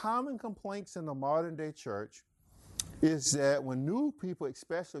the common complaints in the modern day church is that when new people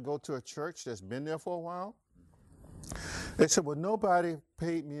especially go to a church that's been there for a while, they say, well, nobody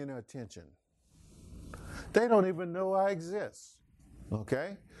paid me any attention. They don't even know I exist.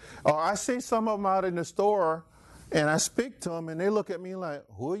 Okay? Or I see some of them out in the store and I speak to them and they look at me like,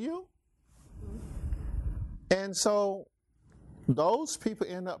 who are you? And so those people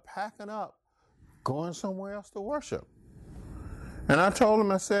end up packing up, going somewhere else to worship. And I told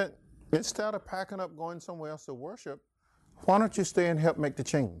them, I said, instead of packing up, going somewhere else to worship, why don't you stay and help make the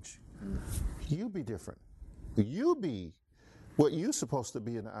change? You be different. You be what you're supposed to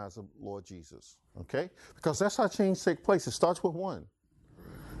be in the eyes of Lord Jesus, okay? Because that's how change takes place. It starts with one.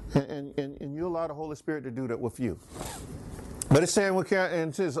 And you allow the Holy Spirit to do that with you. But it's saying, and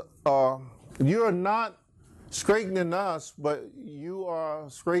it says, you're not straightening us, but you are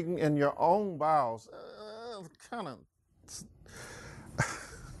straightening in your own bowels. Kind of.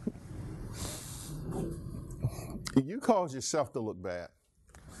 You cause yourself to look bad.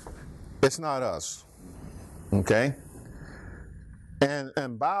 It's not us. Okay?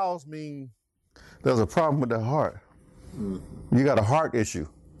 And bowels mean there's a problem with the heart. You got a heart issue.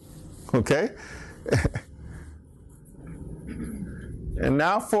 Okay? And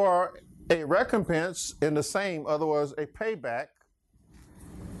now for a recompense in the same, otherwise a payback.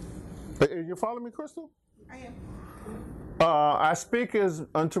 You follow me, Crystal? I am. I speak as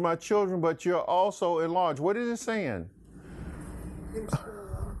unto my children, but you're also enlarged. What is it saying?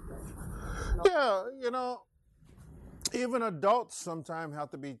 Yeah, you know, even adults sometimes have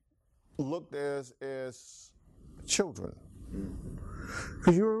to be looked as children.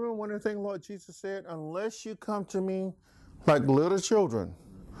 Because you remember one of the things Lord Jesus said, unless you come to me like little children,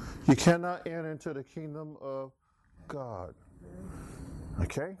 you cannot enter into the kingdom of God.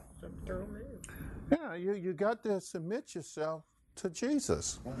 Okay? Yeah, you got to submit yourself to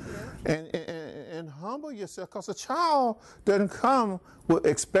Jesus and humble yourself, because a child doesn't come with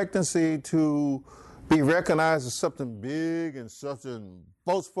expectancy to be recognized as something big and something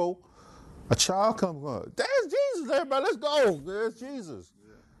boastful. A child comes on, there's Jesus, everybody, let's go. There's Jesus.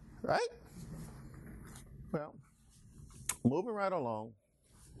 Right? Well, moving right along.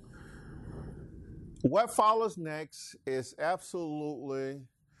 What follows next is absolutely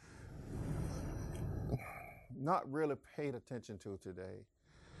not really paid attention to today.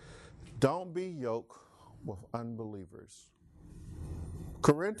 Don't be yoked with unbelievers.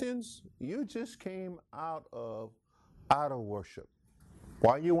 Corinthians, you just came out of worship.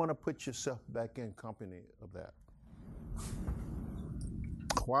 Why you want to put yourself back in company of that?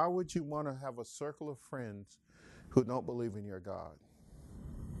 Why would you want to have a circle of friends who don't believe in your God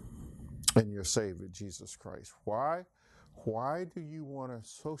and your Savior, Jesus Christ? Why do you want to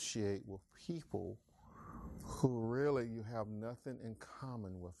associate with people who really you have nothing in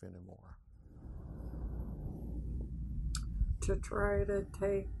common with anymore? To try to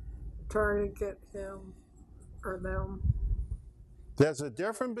get him or them. There's a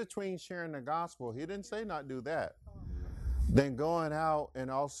difference between sharing the gospel. He didn't say not do that. Then going out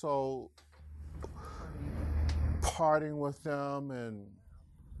and also partying with them and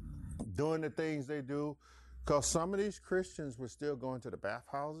doing the things they do. Because some of these Christians were still going to the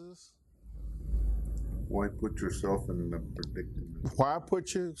bathhouses. Why put yourself in a predicament? Why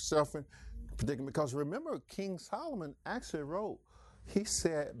put yourself in a predicament? Because remember, King Solomon actually wrote, he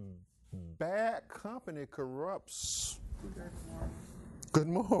said, bad company corrupts good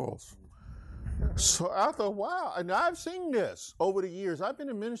morals. So I thought, wow, and I've seen this over the years. I've been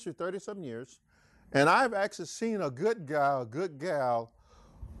in ministry 30-some years, and I've actually seen a good guy, a good gal,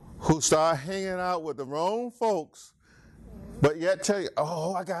 who start hanging out with the wrong folks, but yet tell you,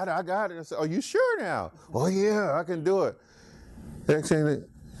 oh, I got it. I said, are you sure now? Oh, yeah, I can do it. Next thing,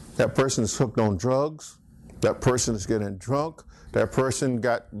 that person is hooked on drugs. That person is getting drunk. That person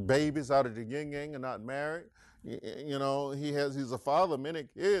got babies out of the yin-yang and not married. You know, he's a father of many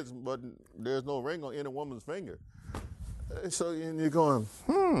kids, but there's no ring on any woman's finger. So and you're going,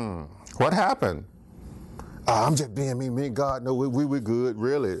 what happened? Oh, I'm just being me, God. No, we were good,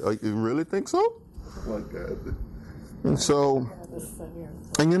 really. You really think so? Like that. And so,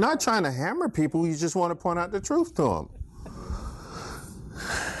 and you're not trying to hammer people, you just want to point out the truth to them.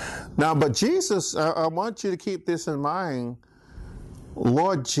 Now, but Jesus, I want you to keep this in mind.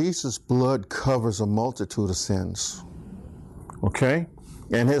 Lord Jesus' blood covers a multitude of sins. Okay?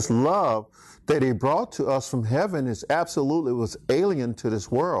 And his love that he brought to us from heaven is absolutely was alien to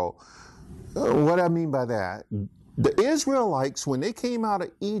this world. What I mean by that, the Israelites, when they came out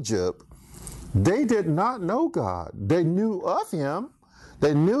of Egypt, they did not know God. They knew of him.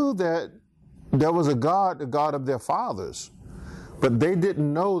 They knew that there was a God, the God of their fathers. But they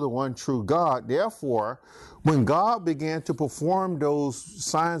didn't know the one true God. Therefore, when God began to perform those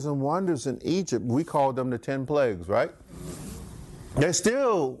signs and wonders in Egypt, we called them the 10 plagues, right? They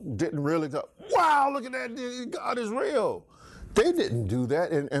still didn't really go, wow, look at that, God is real. They didn't do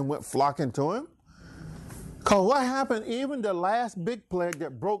that and went flocking to him. Because what happened, even the last big plague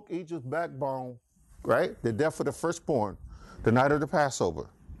that broke Egypt's backbone, right? The death of the firstborn, the night of the Passover.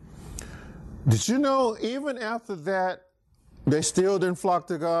 Did you know, even after that, they still didn't flock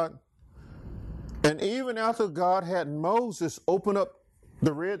to God? And even after God had Moses open up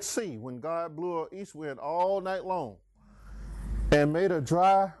the Red Sea, when God blew an east wind all night long and made a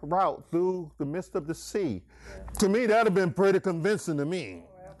dry route through the midst of the sea, to me, that would have been pretty convincing to me.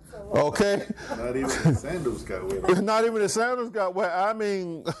 Okay? Not even the sandals got wet. Not even the sandals got wet. I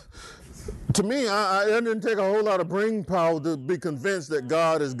mean, to me, it didn't take a whole lot of brain power to be convinced that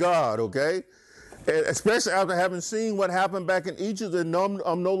God is God, okay? And especially after having seen what happened back in Egypt and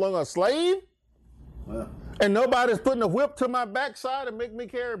I'm no longer a slave. Well, And nobody's putting a whip to my backside and make me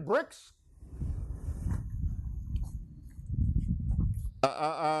carry bricks.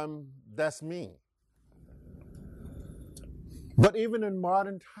 That's me. But even in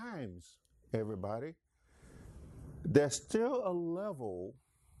modern times, everybody, there's still a level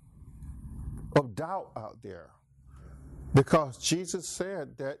of doubt out there. Because Jesus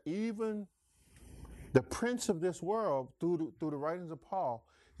said that even the prince of this world, through the writings of Paul,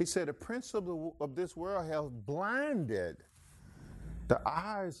 he said the prince of this world has blinded the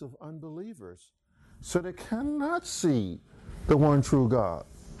eyes of unbelievers so they cannot see the one true God.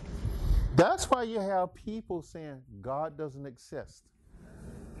 That's why you have people saying God doesn't exist.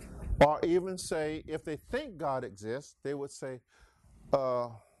 Or even say, if they think God exists, they would say,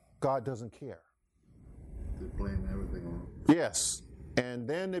 God doesn't care. they blame everything on. Yes. And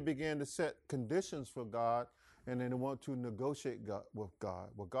then they began to set conditions for God, and then they want to negotiate with God.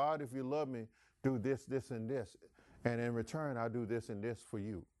 Well, God, if you love me, do this, this, and this. And in return, I'll do this and this for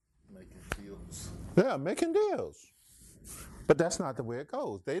you. Making deals. Yeah, making deals. But that's not the way it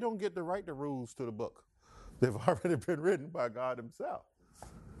goes. They don't get to write the rules to the book. They've already been written by God himself.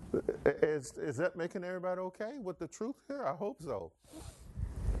 Is that making everybody okay with the truth here? I hope so.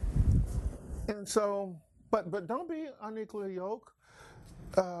 And so, but don't be unequally yoked.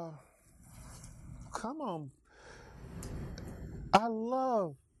 Come on. I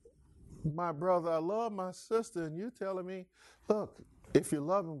love my brother. I love my sister. And you telling me, look, if you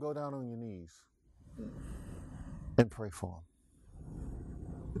love him, go down on your knees and pray for him.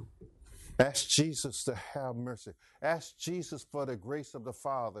 Ask Jesus to have mercy. Ask Jesus for the grace of the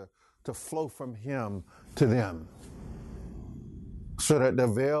Father to flow from him to them, so that the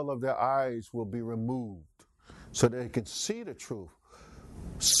veil of their eyes will be removed, so they can see the truth.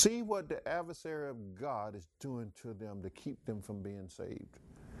 See what the adversary of God is doing to them to keep them from being saved.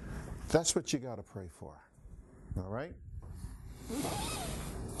 That's what you got to pray for. All right?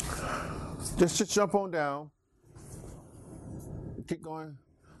 Just jump on down. Keep going.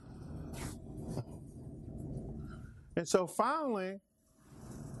 And so finally,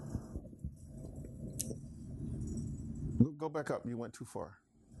 go back up. You went too far.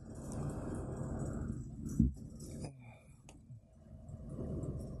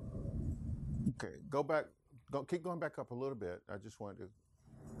 Okay, go back. Keep going back up a little bit. I just wanted to.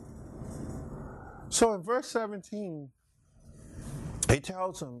 So in verse 17, he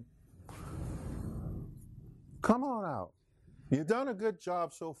tells them, come on out. You've done a good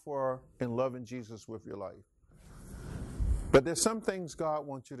job so far in loving Jesus with your life. But there's some things God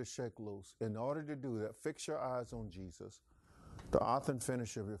wants you to shake loose. In order to do that, fix your eyes on Jesus, the author and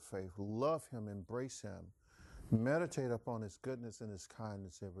finisher of your faith. Love him, embrace him. Meditate upon his goodness and his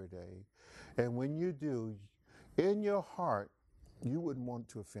kindness every day. And when you do, in your heart, you wouldn't want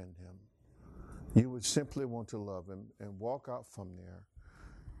to offend him. You would simply want to love him and walk out from there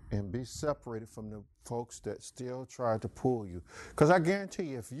and be separated from the folks that still try to pull you. Because I guarantee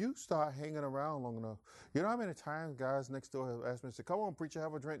you, if you start hanging around long enough, you know how many times guys next door have asked me, say, come on, preacher,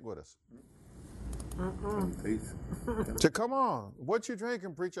 have a drink with us. Say, come on, what you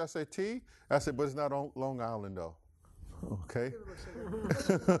drinking, preacher? I say, tea. I said, but it's not on Long Island, though. Okay?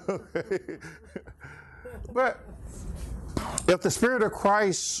 But if the Spirit of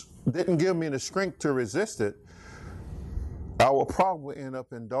Christ didn't give me the strength to resist it, I will probably end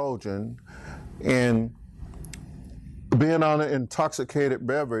up indulging in being on an intoxicated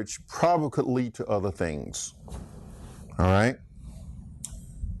beverage. Probably could lead to other things. All right?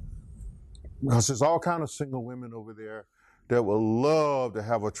 Because there's all kind of single women over there that would love to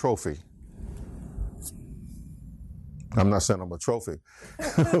have a trophy. I'm not saying I'm a trophy.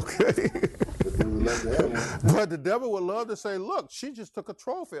 Okay? But the devil would love to say, look, she just took a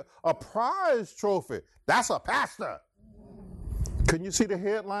trophy, a prize trophy. That's a pastor. Can you see the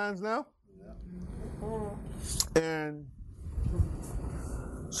headlines now? And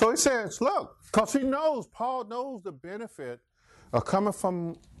So he says, look, because Paul knows the benefit of coming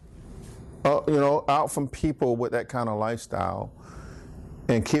from, out from people with that kind of lifestyle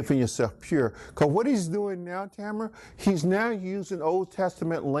and keeping yourself pure. Because what he's doing now, Tamara, he's now using Old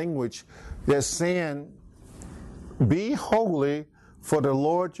Testament language that's saying, be holy for the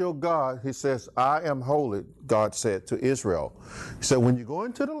Lord your God. He says, I am holy, God said to Israel. He said, when you go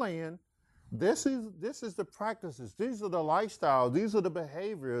into the land, this is the practices, these are the lifestyles, these are the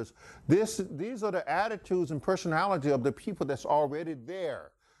behaviors, these are the attitudes and personality of the people that's already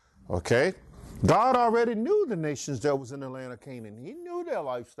there. Okay? God already knew the nations that was in the land of Canaan. He knew their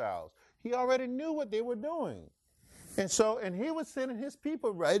lifestyles. He already knew what they were doing. And he was sending his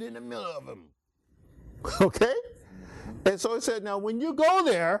people right in the middle of them. Okay? And so he said, now when you go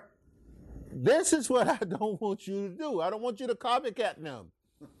there, this is what I don't want you to do. I don't want you to copycat them.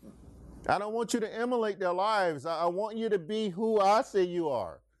 I don't want you to emulate their lives. I want you to be who I say you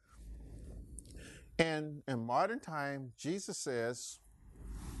are. And in modern time, Jesus says,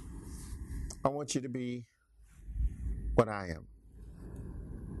 I want you to be what I am.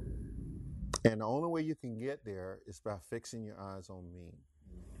 And the only way you can get there is by fixing your eyes on me.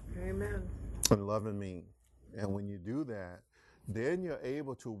 Amen. And loving me. And when you do that, then you're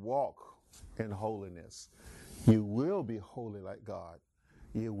able to walk in holiness. You will be holy like God.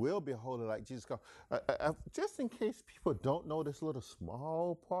 You will be holy like Jesus. Just in case people don't know this little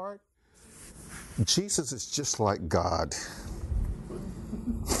small part, Jesus is just like God.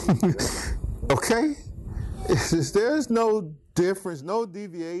 Okay? There's no difference, no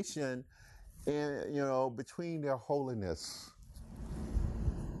deviation between their holiness.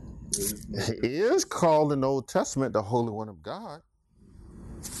 He is called in the Old Testament the Holy One of God.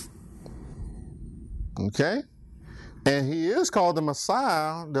 Okay? And he is called the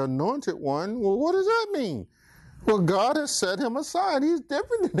Messiah, the Anointed One. Well, what does that mean? Well, God has set him aside. He's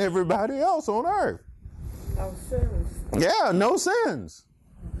different than everybody else on earth. No sins. Yeah, no sins.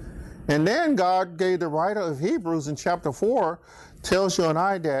 And then God gave the writer of Hebrews in chapter 4, tells you and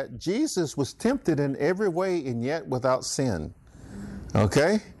I that Jesus was tempted in every way and yet without sin.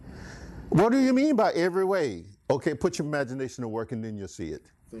 Okay? What do you mean by every way? Okay, put your imagination to work and then you'll see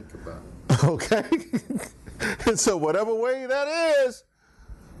it. Think about it. Okay? And so whatever way that is,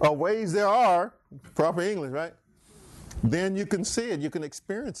 or ways there are, proper English, right? Then you can see it, you can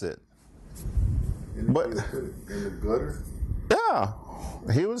experience it. But in the gutter? Yeah.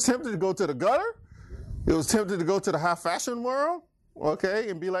 He was tempted to go to the gutter. He was tempted to go to the high fashion world, okay,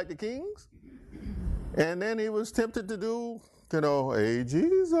 and be like the kings. And then he was tempted to do, hey,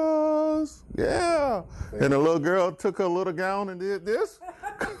 Jesus. Yeah. And the little girl took her little gown and did this.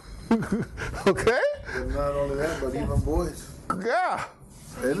 Okay? But not only that, but even boys. Yeah.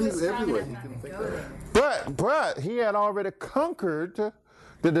 Everywhere you can think of it. But he had already conquered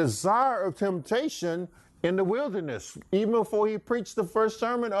the desire of temptation in the wilderness, even before he preached the first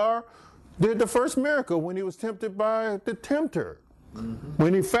sermon or did the first miracle when he was tempted by the tempter. Mm-hmm.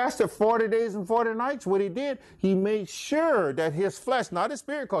 When he fasted 40 days and 40 nights, what he did, he made sure that his flesh, not his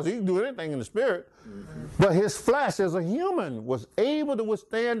spirit, because he can do anything in the spirit, but his flesh as a human was able to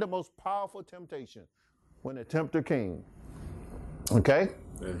withstand the most powerful temptation when the tempter came. Okay?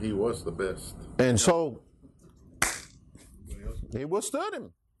 And he was the best. And so he withstood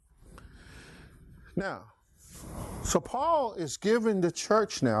him. Now, so Paul is giving the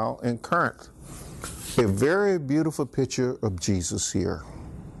church now in Corinth a very beautiful picture of Jesus here.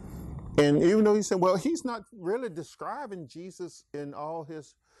 And even though he said, well, he's not really describing Jesus in all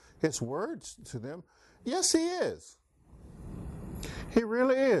his words to them. Yes, he is. He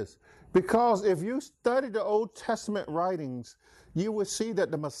really is. Because if you study the Old Testament writings, you will see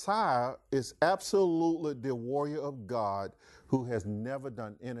that the Messiah is absolutely the warrior of God who has never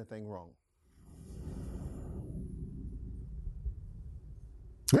done anything wrong.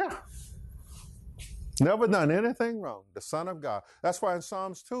 Yeah. Never done anything wrong. The Son of God. That's why in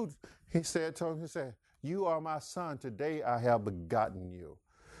Psalms 2, he said, you are my son. Today I have begotten you.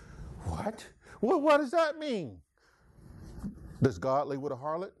 What? Well, what does that mean? Does God live with a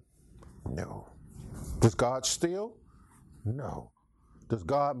harlot? No. Does God steal? No. Does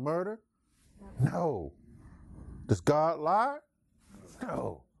God murder? No. Does God lie?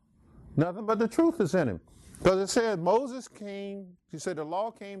 No. Nothing but the truth is in him. Because it said Moses came, he said the law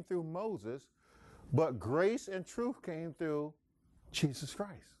came through Moses, but grace and truth came through Jesus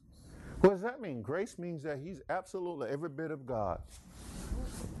Christ. What does that mean? Grace means that he's absolutely every bit of God.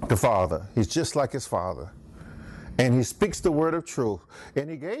 The Father. He's just like his Father. And he speaks the word of truth. And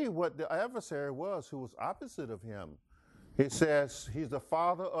he gave what the adversary was, who was opposite of him. He says he's the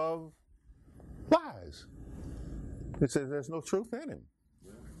father of lies. He says there's no truth in him.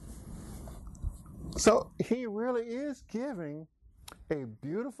 So he really is giving a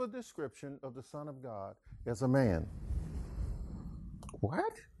beautiful description of the Son of God as a man.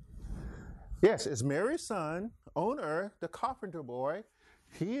 What? Yes, it's Mary's son on earth, the carpenter boy.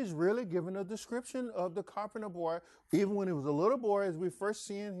 He is really giving a description of the carpenter boy, even when he was a little boy, as we first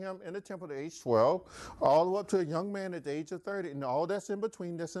seen him in the temple at age 12, all the way up to a young man at the age of 30, and all that's in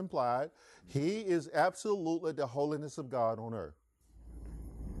between that's implied. He is absolutely the holiness of God on earth.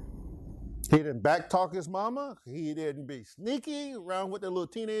 He didn't backtalk his mama. He didn't be sneaky around with the little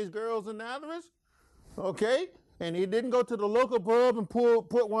teenage girls in Nazareth. Okay? And he didn't go to the local pub and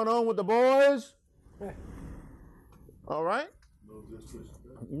put one on with the boys. All right? No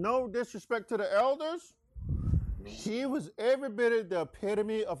disrespect. No disrespect to the elders. He was every bit the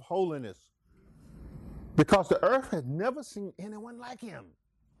epitome of holiness. Because the earth had never seen anyone like him.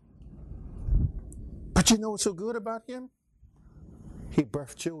 But you know what's so good about him? He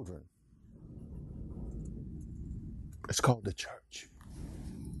birthed children. It's called the church.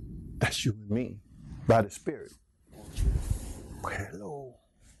 That's you and me, by the Spirit. Hello.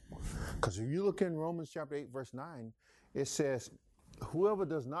 Because if you look in Romans chapter 8, verse 9, it says, whoever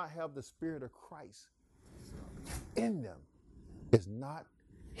does not have the Spirit of Christ in them is not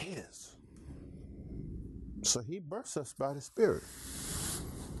his. So he births us by the Spirit.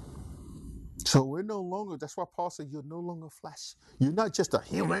 So we're no longer, that's why Paul said, you're no longer flesh. You're not just a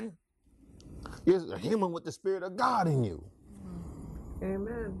human. You're a human with the Spirit of God in you.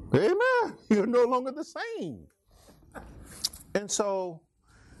 Amen. Amen. You're no longer the same. And so,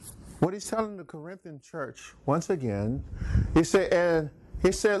 what he's telling the Corinthian church, once again, he said,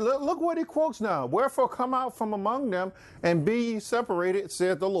 look what he quotes now. Wherefore come out from among them, and be ye separated,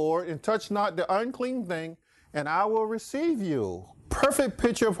 saith the Lord, and touch not the unclean thing, and I will receive you. Perfect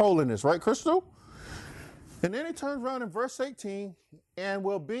picture of holiness, right, Crystal? And then he turns around in verse 18, and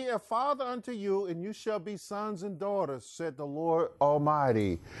will be a father unto you, and you shall be sons and daughters, said the Lord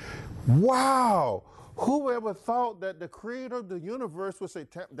Almighty. Wow! Whoever thought that the creator of the universe would say,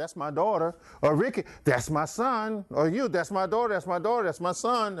 that's my daughter, or Ricky, that's my son, or you, that's my daughter, that's my daughter, that's my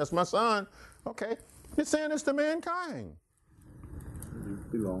son, that's my son. Okay, he's saying this to mankind. You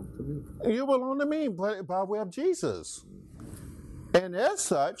belong to me. You belong to me, but by way of Jesus. And as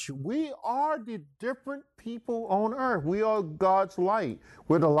such, we are the different people on earth. We are God's light.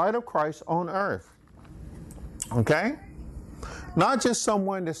 We're the light of Christ on earth. Okay? Not just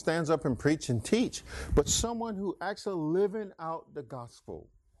someone that stands up and preach and teach, but someone who actually living out the gospel.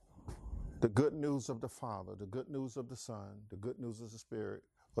 The good news of the Father, the good news of the Son, the good news of the Spirit,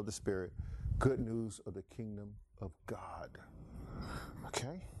 good news of the kingdom of God.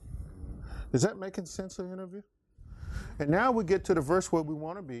 Okay? Is that making sense to any of you? And now we get to the verse where we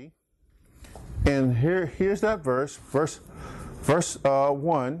want to be. And here's that verse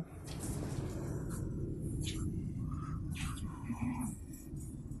 1.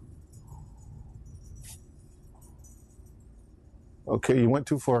 Okay, you went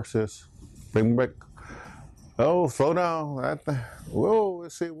too far, sis. Bring me back. Oh, slow down. Whoa,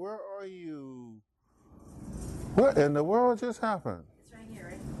 let's see, where are you? What in the world just happened? It's right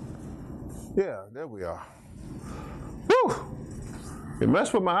here, right? Yeah, there we are. Whew! It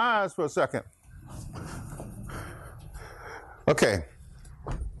messed with my eyes for a second. Okay.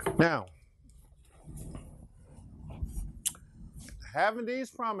 Now, having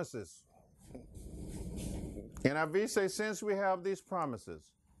these promises, NIV says, since we have these promises.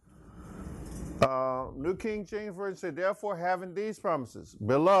 New King James Version said, therefore having these promises,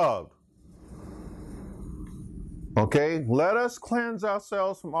 beloved. Okay, let us cleanse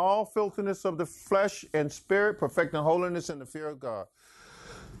ourselves from all filthiness of the flesh and spirit, perfecting holiness in the fear of God.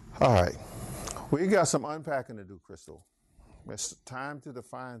 All right, we got some unpacking to do, Crystal. It's time to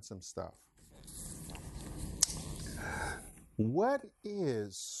define some stuff. What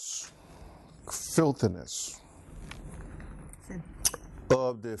is filthiness? Sin.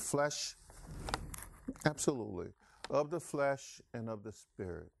 Of the flesh? Absolutely. Of the flesh and of the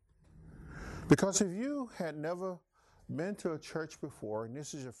spirit. Because if you had never been to a church before, and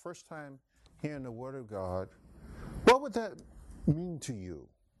this is your first time hearing the Word of God, what would that mean to you?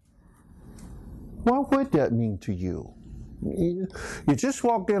 What would that mean to you? You just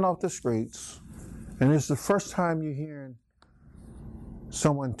walked in off the streets, and it's the first time you're hearing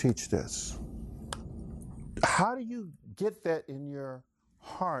someone teach this. How do you get that in your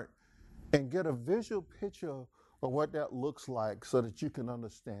heart and get a visual picture of what that looks like so that you can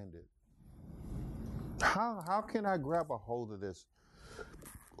understand it? How can I grab a hold of this?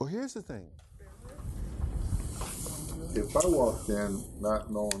 Well, here's the thing. If I walked in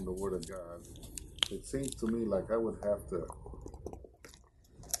not knowing the Word of God, it seems to me like I would have to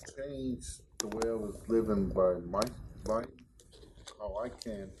change the way I was living by my life, how I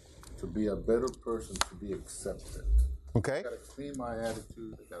can to be a better person, to be accepted. Okay. I gotta clean my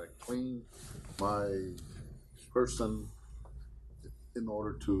attitude. I gotta clean my person in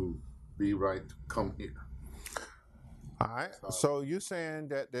order to be right to come here. All right. So you're saying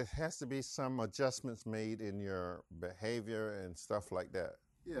that there has to be some adjustments made in your behavior and stuff like that.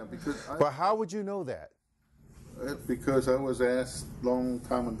 Yeah, because But how would you know that? because I was asked long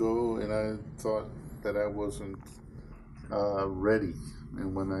time ago, and I thought that I wasn't ready.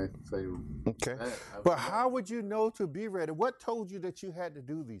 And when I say Okay. that, But how would you know to be ready? What told you that you had to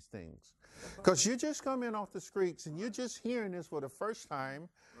do these things? Because you just come in off the streets and you're just hearing this for the first time.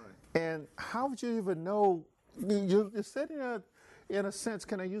 Right. And how would you even know? You're sitting there, in a sense,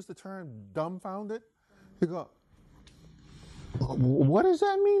 can I use the term dumbfounded? You go, what does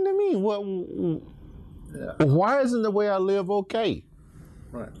that mean to me? Why isn't the way I live okay?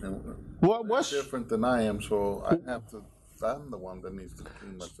 right, and What's different than I am, so I have to. I'm the one that needs to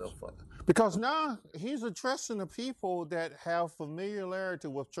clean myself up. Because now he's addressing the people that have familiarity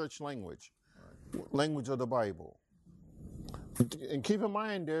with church language, language of the Bible. And keep in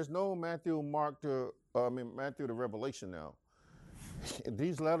mind, there's no Matthew to Revelation now.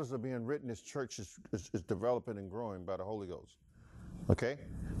 These letters are being written as church is developing and growing by the Holy Ghost. Okay?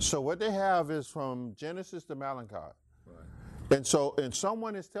 So what they have is from Genesis to Malachi. Right. And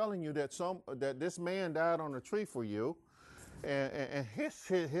someone is telling you that this man died on a tree for you, and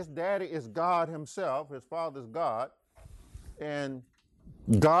his daddy is God himself, his father's God, and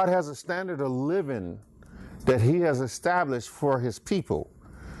God has a standard of living that he has established for his people.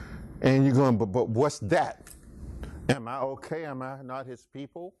 And you're going, but what's that? Am I okay? Am I not his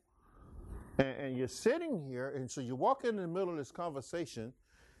people? And you're sitting here, and so you walk in the middle of this conversation,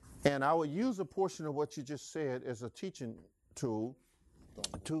 and I would use a portion of what you just said as a teaching tool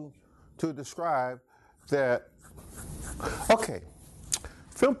to describe that. Okay,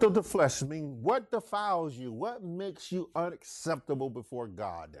 filth of the flesh means what defiles you, what makes you unacceptable before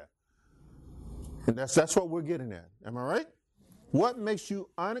God. And that's what we're getting at. Am I right? What makes you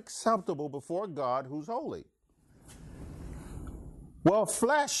unacceptable before God who's holy? Well,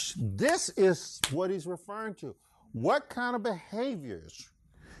 flesh, this is what he's referring to. What kind of behaviors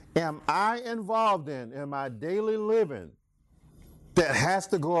am I involved in my daily living that has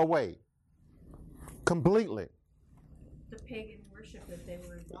to go away completely? The pagan worship that they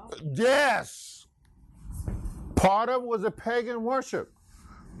were involved in. Yes. Part of it was a pagan worship.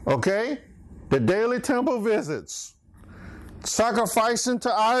 Okay? The daily temple visits. Sacrificing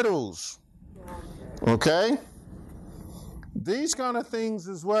to idols. Okay? These kind of things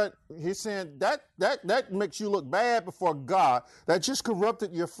is what he's saying. That makes you look bad before God. That just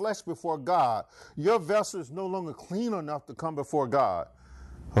corrupted your flesh before God. Your vessel is no longer clean enough to come before God.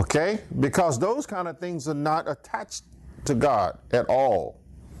 Okay? Because those kind of things are not attached to God at all.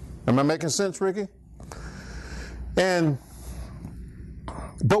 Am I making sense, Ricky? But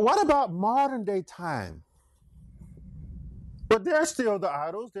what about modern day time? But there's still the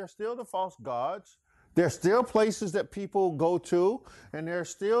idols, there's still the false gods, there's still places that people go to, and there's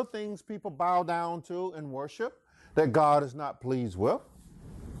still things people bow down to and worship that God is not pleased with.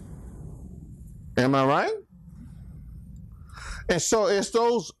 Am I right? And so it's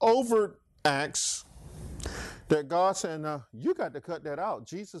those overt acts that God's saying, you got to cut that out.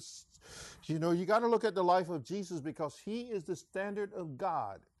 Jesus, you got to look at the life of Jesus because he is the standard of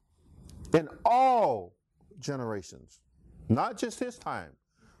God in all generations. Not just his time,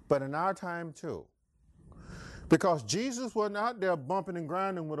 but in our time too. Because Jesus wasn't out there bumping and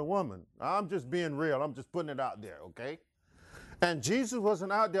grinding with a woman. I'm just being real. I'm just putting it out there, okay? And Jesus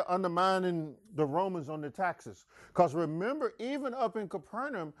wasn't out there undermining the Romans on the taxes. Because remember, even up in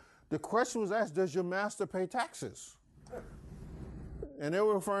Capernaum, the question was asked, does your master pay taxes? And they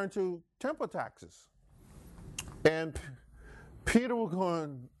were referring to temple taxes. And Peter was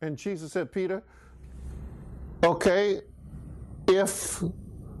going, and Jesus said, Peter, okay, if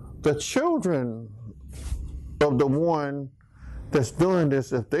the children of the one that's doing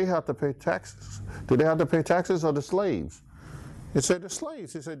this, if they have to pay taxes, do they have to pay taxes or the slaves? He said, the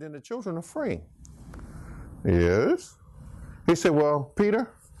slaves. He said, then the children are free. Yes. He said, well,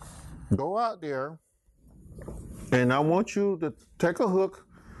 Peter, go out there, and I want you to take a hook,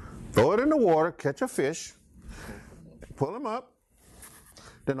 throw it in the water, catch a fish, pull him up,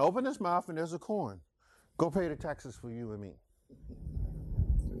 then open his mouth, and there's a coin. Go pay the taxes for you and me.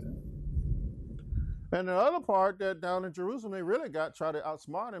 And the other part that down in Jerusalem, they really try to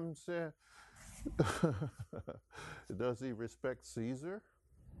outsmart him and say, does he respect Caesar?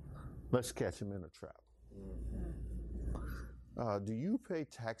 Let's catch him in a trap. Do you pay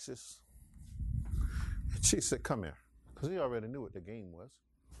taxes? She said, come here. Because he already knew what the game was.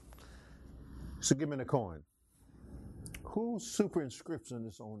 He said, give me the coin. Whose superinscription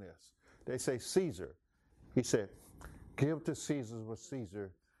is on this? They say Caesar. He said, give to Caesar what's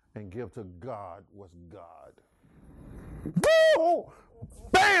Caesar and give to God what's God. Boom!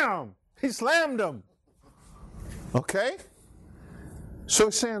 Bam! He slammed him. Okay? So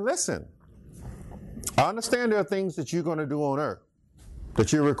he's saying, listen, I understand there are things that you're going to do on earth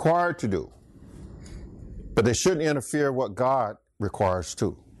that you're required to do, but they shouldn't interfere with what God requires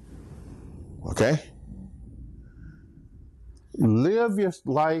too. Okay? Live your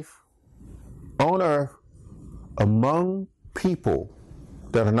life on earth among people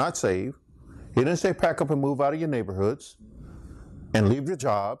that are not saved. He didn't say pack up and move out of your neighborhoods and leave your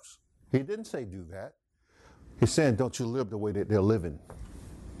jobs. He didn't say do that. He's saying don't you live the way that they're living.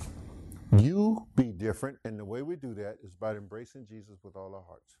 You be different, and the way we do that is by embracing Jesus with all our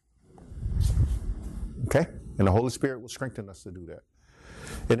hearts. Okay? And the Holy Spirit will strengthen us to do that.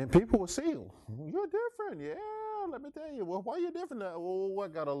 And then people will see, you're different. Yeah, let me tell you. Well, why are you different? Oh, I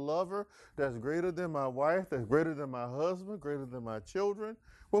got a lover that's greater than my wife, that's greater than my husband, greater than my children.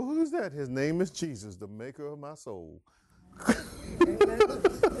 Well, who's that? His name is Jesus, the maker of my soul.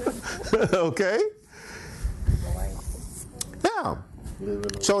 Okay? Now,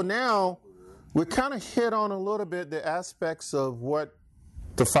 so now we kind of hit on a little bit the aspects of what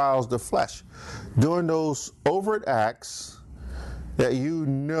defiles the flesh. Doing those overt acts that you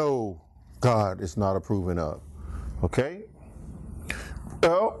know God is not approving of. Okay?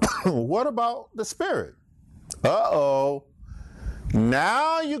 Well, what about the spirit? Uh-oh.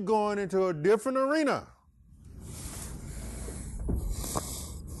 Now you're going into a different arena.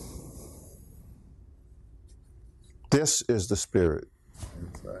 This is the spirit.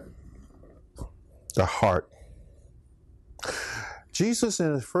 The heart. Jesus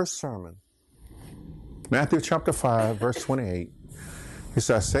in his first sermon, Matthew chapter 5, verse 28, he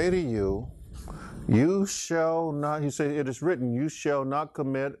said, I say to you, you shall not, he said, it is written, you shall not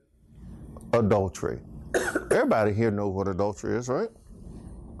commit adultery. Everybody here knows what adultery is, right?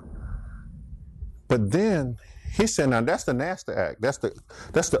 But then he said, now that's the nasty act. That's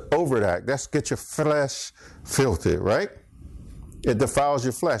the overt act. That's get your flesh filthy, right? It defiles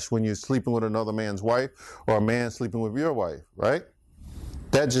your flesh when you're sleeping with another man's wife or a man sleeping with your wife, right?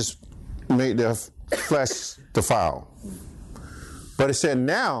 That just made their flesh defile. But it said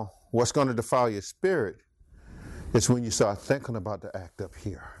now what's going to defile your spirit is when you start thinking about the act up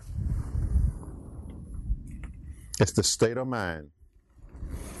here. It's the state of mind.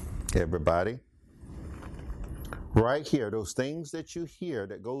 Everybody. Right here, those things that you hear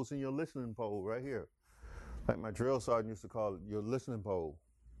that goes in your listening pole right here. Like my drill sergeant used to call it your listening pole.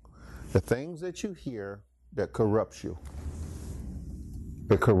 The things that you hear that corrupts you.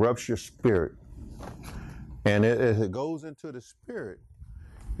 It corrupts your spirit. And as it goes into the spirit,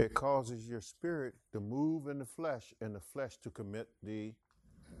 it causes your spirit to move in the flesh and the flesh to commit the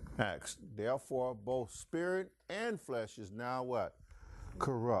acts. Therefore, both spirit and flesh is now what?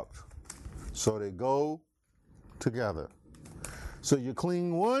 Corrupt. So they go together. So you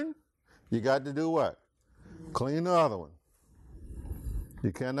clean one, you got to do what? Clean the other one.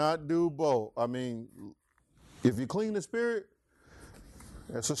 You cannot do both. I mean, if you clean the spirit,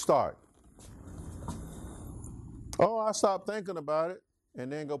 that's a start. Oh, I stopped thinking about it,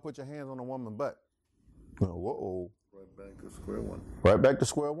 and then go put your hands on a woman's butt. Whoa. Right back to square one. Right back to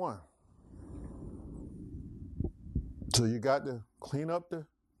square one. So you got to clean up the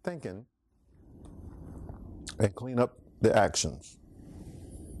thinking and clean up the actions.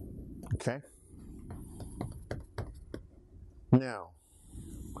 Okay? Now,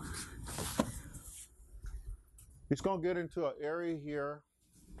 he's going to get into an area here.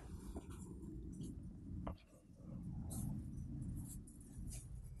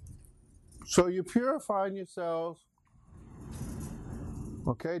 So you're purifying yourselves.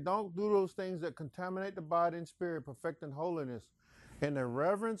 Okay? Don't do those things that contaminate the body and spirit, perfecting holiness. And the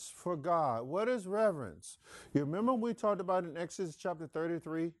reverence for God. What is reverence? You remember we talked about in Exodus chapter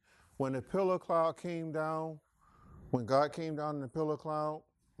 33 when the pillar cloud came down, when God came down in the pillar cloud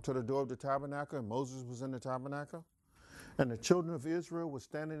to the door of the tabernacle and Moses was in the tabernacle? And the children of Israel were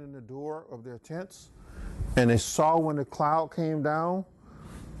standing in the door of their tents and they saw when the cloud came down.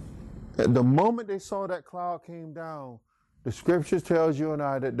 The moment they saw that cloud came down, the scripture tells you and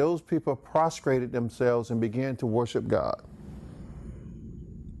I that those people prostrated themselves and began to worship God.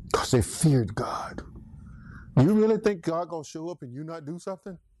 Because they feared God. You really think God going to show up and you not do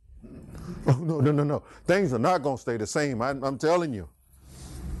something? Oh, no. Things are not going to stay the same. I'm telling you.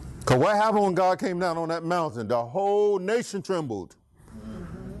 Because what happened when God came down on that mountain? The whole nation trembled.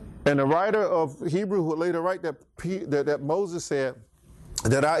 And the writer of Hebrew would later write that Moses said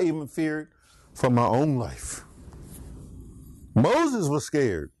that I even feared for my own life. Moses was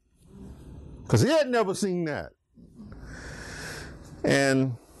scared because he had never seen that.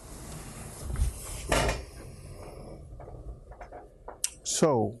 And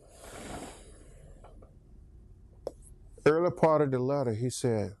so, early part of the letter, he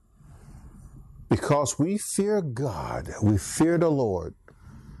said, because we fear God, we fear the Lord,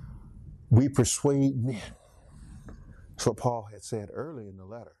 we persuade men. That's what Paul had said early in the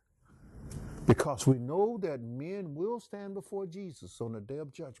letter. Because we know that men will stand before Jesus on the day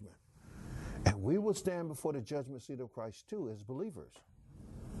of judgment. And we will stand before the judgment seat of Christ too as believers.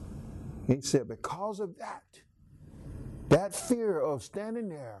 He said, because of that fear of standing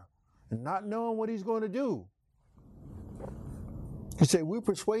there and not knowing what he's going to do, he said, we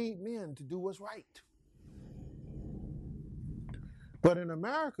persuade men to do what's right. But in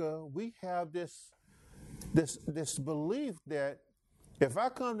America, we have this belief that if I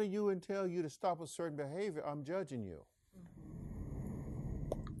come to you and tell you to stop a certain behavior, I'm judging you.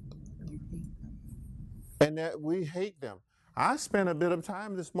 And that we hate them. I spent a bit of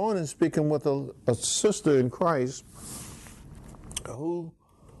time this morning speaking with a sister in Christ who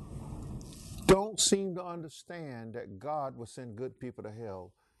don't seem to understand that God will send good people to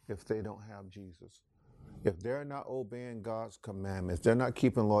hell if they don't have Jesus. If they're not obeying God's commandments, they're not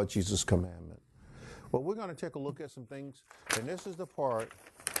keeping Lord Jesus' commandment. Well, we're going to take a look at some things, and this is the part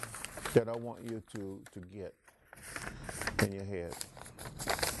that I want you to get in your head.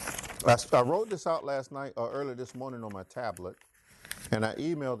 I wrote this out last night or early this morning on my tablet, and I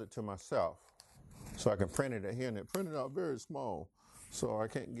emailed it to myself so I can print it here, and it printed out very small, so I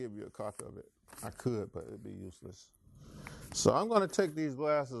can't give you a copy of it. I could, but it'd be useless. So I'm going to take these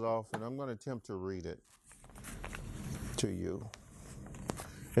glasses off, and I'm going to attempt to read it to you.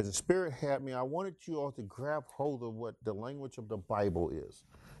 As the Spirit had me, I wanted you all to grab hold of what the language of the Bible is.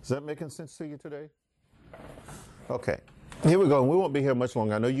 Is that making sense to you today? Okay. Here we go. We won't be here much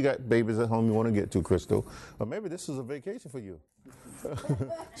longer. I know you got babies at home you want to get to, Crystal. Or maybe this is a vacation for you.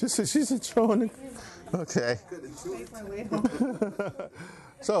 She's enjoying it. Okay.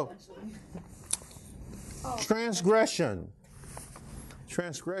 So, transgression.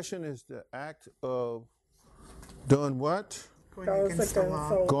 Transgression is the act of doing what? Going against the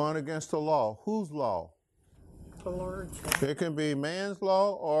law. Going against the law. Whose law? The Lord's It can be man's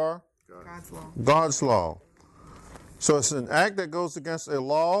law or God's law. God's law. So it's an act that goes against a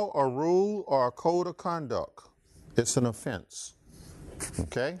law or rule or a code of conduct. It's an offense.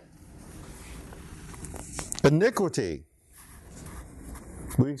 Okay? Iniquity.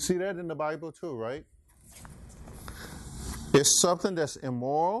 We see that in the Bible too, right? It's something that's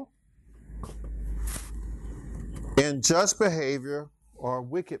immoral, unjust behavior, or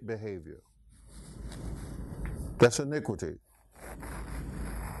wicked behavior. That's iniquity.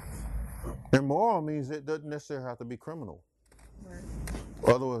 Immoral means it doesn't necessarily have to be criminal. Right.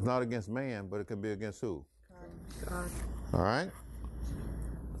 Otherwise, not against man, but it can be against who? God. All right?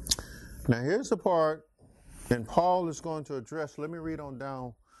 Now, here's the part, and Paul is going to address. Let me read on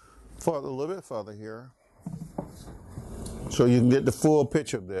down a little bit further here so you can get the full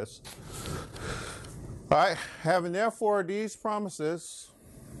picture of this. All right, having therefore these promises,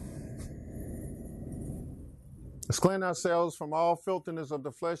 let's cleanse ourselves from all filthiness of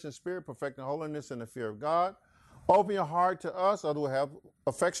the flesh and spirit, perfecting holiness in the fear of God. Open your heart to us, others will have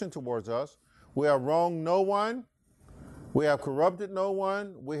affection towards us. We have wronged no one. We have corrupted no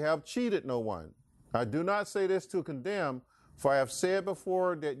one. We have cheated no one. I do not say this to condemn, for I have said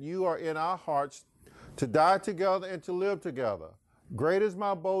before that you are in our hearts to die together and to live together. Great is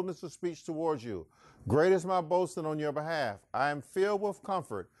my boldness of speech towards you. Great is my boasting on your behalf. I am filled with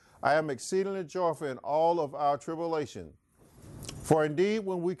comfort. I am exceedingly joyful in all of our tribulation. For indeed,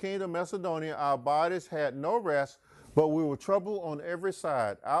 when we came to Macedonia, our bodies had no rest, but we were troubled on every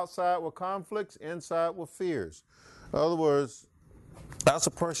side. Outside were conflicts, inside were fears. In other words, that's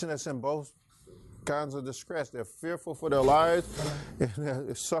a person that's in both kinds of distress. They're fearful for their lives and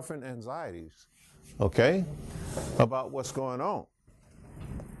they're suffering anxieties, okay, about what's going on.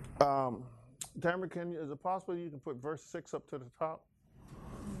 Tamara, is it possible you can put verse 6 up to the top?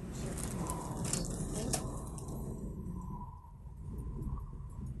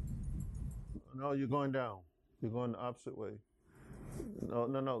 No, you're going down. You're going the opposite way.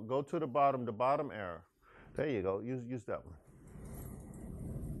 No. Go to the bottom arrow. There you go. Use that one.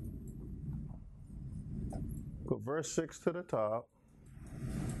 Put verse 6 to the top.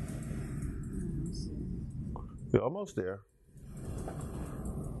 You're almost there.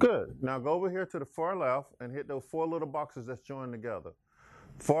 Good. Now go over here to the far left and hit those 4 little boxes that's joined together.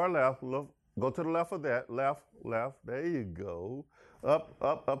 Far left, look, go to the left of that. Left, left. There you go. Up,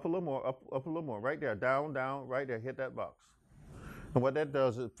 up a little more. Up a little more. Right there. Down, down. Right there. Hit that box. And what that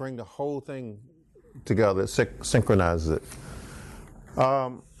does is bring the whole thing together. It synchronizes it.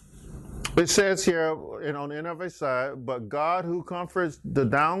 It says here, and on the NIV side, but God who comforts the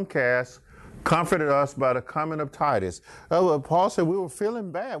downcast comforted us by the coming of Titus. Paul said we were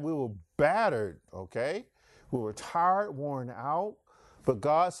feeling bad. We were battered, okay? We were tired, worn out. But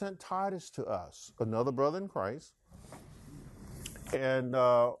God sent Titus to us, another brother in Christ. And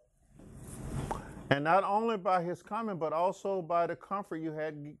not only by his coming, but also by the comfort you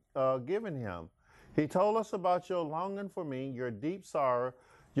had given him. He told us about your longing for me, your deep sorrow,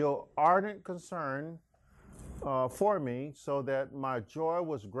 your ardent concern for me, so that my joy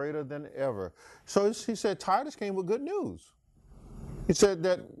was greater than ever. So he said Titus came with good news. He said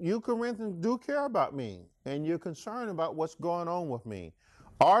that you Corinthians do care about me, and you're concerned about what's going on with me.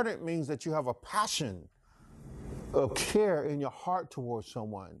 Ardent means that you have a passion of care in your heart towards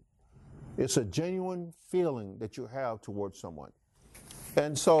someone. It's a genuine feeling that you have towards someone.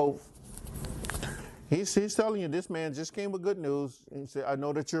 And so he's telling you, this man just came with good news. He said, I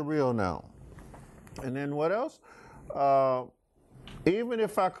know that you're real now. And then what else? Even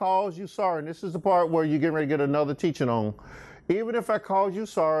if I cause you sorrow, and this is the part where you're getting ready to get another teaching on. Even if I cause you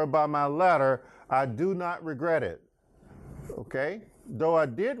sorrow by my letter, I do not regret it. Okay? Though I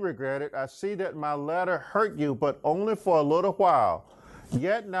did regret it, I see that my letter hurt you, but only for a little while.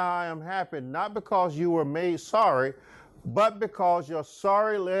 Yet now I am happy, not because you were made sorry, but because your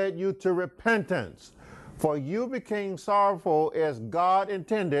sorry led you to repentance. For you became sorrowful as God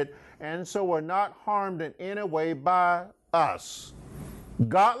intended, and so were not harmed in any way by us.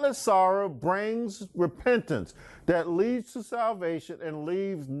 Godless sorrow brings repentance that leads to salvation and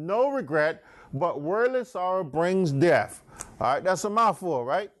leaves no regret, but worldly sorrow brings death. All right, that's a mouthful,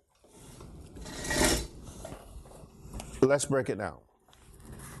 right? Let's break it down.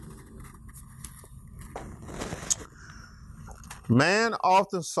 Man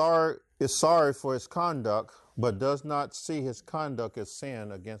often is sorry for his conduct, but does not see his conduct as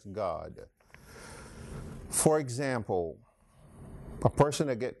sin against God. For example, a person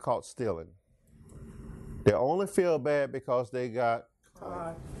that get caught stealing, they only feel bad because they got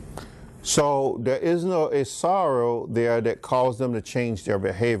caught. So there is no a sorrow there that caused them to change their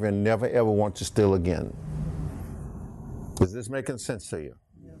behavior and never ever want to steal again. Is this making sense to you?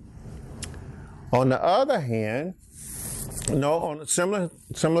 Yeah. On the other hand, on a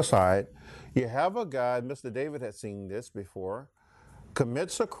similar side, you have a guy, Mr. David had seen this before,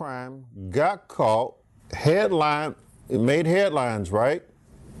 commits a crime, got caught, made headlines, right?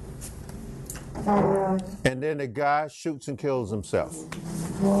 And then the guy shoots and kills himself.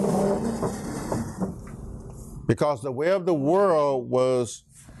 Because the way of the world was,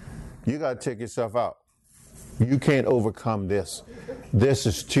 you got to take yourself out. You can't overcome this. This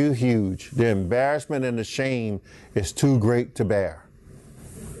is too huge. The embarrassment and the shame is too great to bear.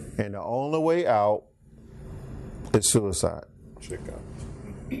 And the only way out is suicide. Check out.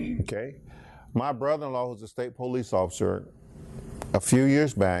 Okay? My brother-in-law, who's a state police officer, a few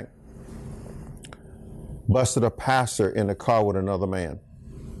years back, busted a pastor in the car with another man.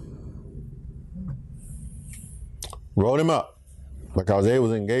 Wrote him up because they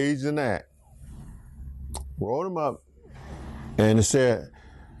was engaged in that. Wrote him up, and it said,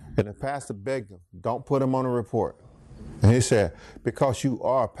 and the pastor begged him, don't put him on a report. And he said, because you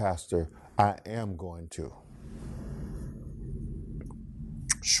are a pastor, I am going to.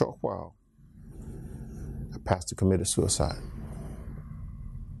 Short while, the pastor committed suicide.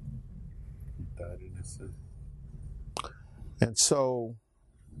 He died in his sin. And so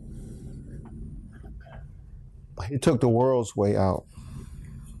he took the world's way out.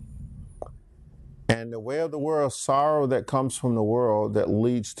 And the way of the world, sorrow that comes from the world that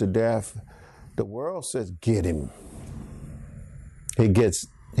leads to death, the world says, get him. He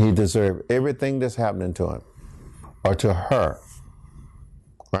deserves everything that's happening to him or to her,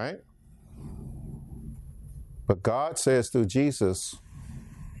 right? But God says through Jesus,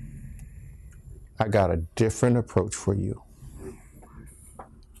 I got a different approach for you.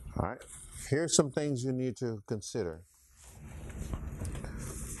 All right? Here's some things you need to consider.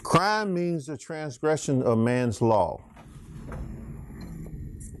 Crime means the transgression of man's law.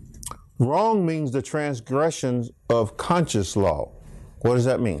 Wrong means the transgression of conscious law. What does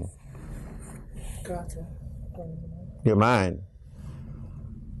that mean? Gotcha. Your mind.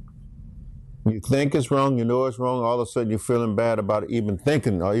 You think it's wrong, you know it's wrong, all of a sudden you're feeling bad about it, even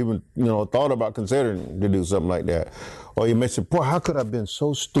thinking or even, thought about considering to do something like that. Or you may say, boy, how could I have been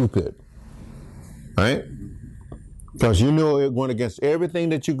so stupid? Right? Because you know it went against everything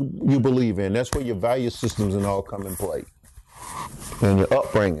that you believe in. That's where your value systems and all come in play. And your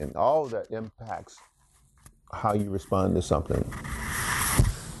upbringing, all that impacts how you respond to something.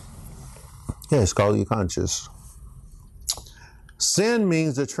 Yeah, it's called your conscience. Sin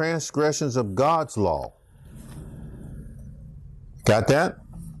means the transgressions of God's law. Got that?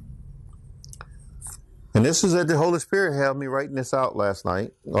 And this is that the Holy Spirit had me writing this out last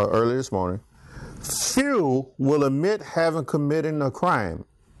night or early this morning. Few will admit having committed a crime.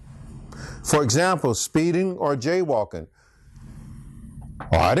 For example, speeding or jaywalking.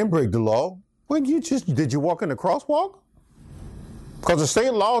 Oh, I didn't break the law. Well, did you walk in the crosswalk? Because the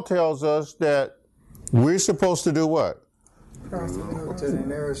state law tells us that we're supposed to do what? Go to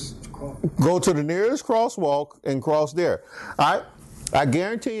the nearest crosswalk and cross there. I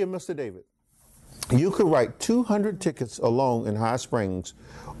guarantee you, Mr. David, you could write 200 tickets alone in High Springs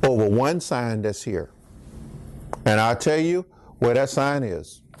over one sign that's here. And I'll tell you where that sign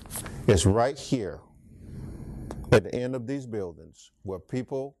is. It's right here at the end of these buildings where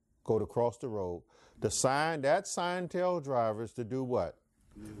people go to cross the road. That sign tells drivers to do what?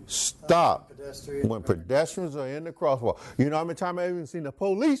 Stop when pedestrians are in the crosswalk. You know how many times I've even seen the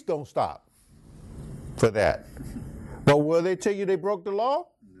police don't stop for that. But will they tell you they broke the law?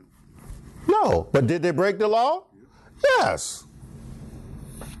 No. But did they break the law? Yes.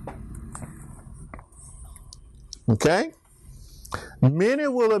 Okay? Many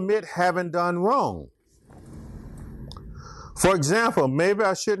will admit having done wrong. For example, maybe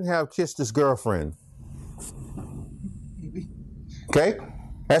I shouldn't have kissed this girlfriend. Okay?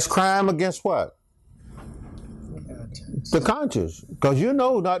 That's crime against what? The conscience. Because you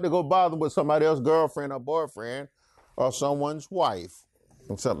know not to go bother with somebody else's girlfriend or boyfriend or someone's wife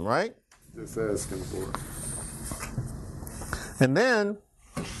or something, right? Just asking for it. And then,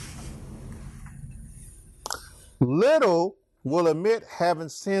 little will admit having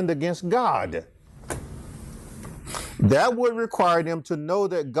sinned against God. That would require them to know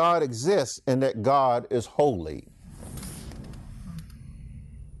that God exists and that God is holy.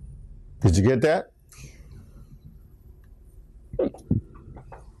 Did you get that?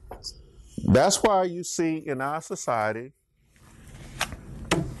 That's why you see in our society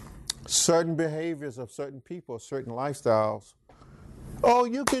certain behaviors of certain people, certain lifestyles. Oh,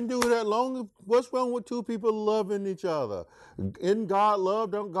 you can do that long. What's wrong with two people loving each other? Isn't God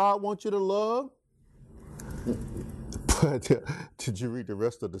love? Don't God want you to love? But did you read the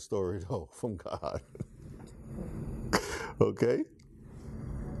rest of the story, though, from God? Okay.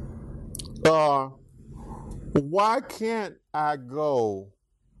 Why can't I go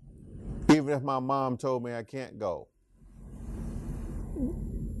even if my mom told me I can't go?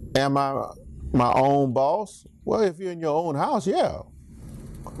 Am I my own boss? Well, if you're in your own house, yeah.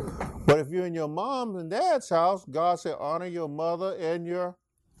 But if you're in your mom and dad's house, God said honor your mother and your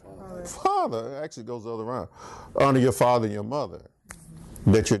father. It actually goes the other way around. Honor your father and your mother,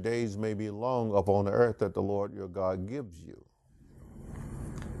 that your days may be long upon the earth that the Lord your God gives you.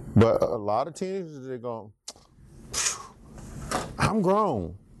 But a lot of teenagers, they're going, I'm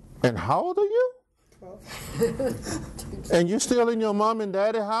grown. And how old are you? 12. And you're still in your mom and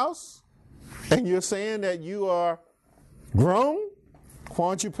daddy house? And you're saying that you are grown? Why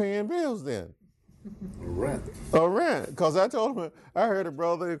aren't you paying bills then? Rent. Rent. Because I told him, I heard a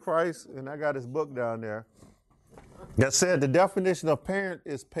brother in Christ, and I got his book down there, that said the definition of parent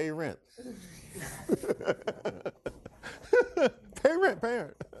is pay rent. Pay rent,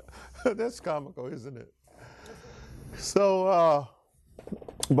 parent. That's comical, isn't it? So,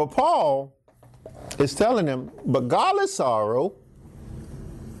 but Paul is telling them, but godly sorrow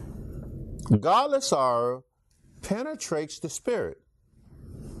penetrates the spirit.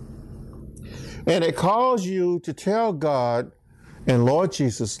 And it calls you to tell God and Lord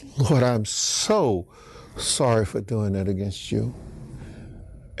Jesus, Lord, I'm so sorry for doing that against you.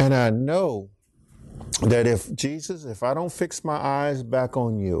 And I know that if I don't fix my eyes back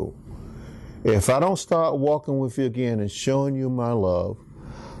on you, if I don't start walking with you again and showing you my love,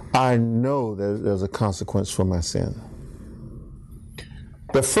 I know that there's a consequence for my sin.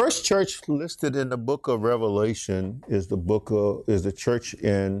 The first church listed in the book of Revelation is the church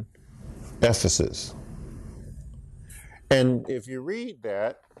in Ephesus. And if you read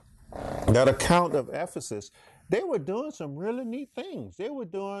that account of Ephesus, they were doing some really neat things. They were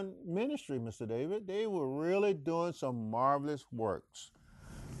doing ministry, Mr. David. They were really doing some marvelous works.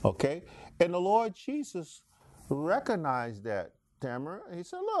 Okay? And the Lord Jesus recognized that, Tamara. He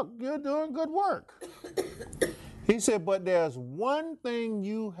said, look, you're doing good work. He said, but there's one thing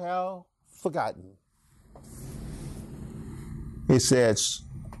you have forgotten. He says,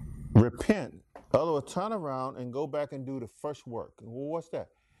 repent In other words, turn around and go back and do the first work. Well, what's that?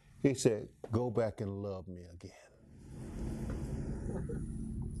 He said, go back and love me again.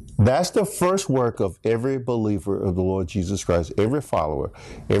 That's the first work of every believer of the Lord Jesus Christ, every follower,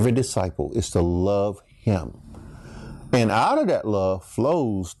 every disciple, is to love him. And out of that love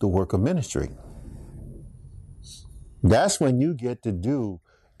flows the work of ministry. That's when you get to do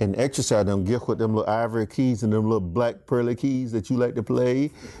and exercise them gift with them little ivory keys and them little black pearly keys that you like to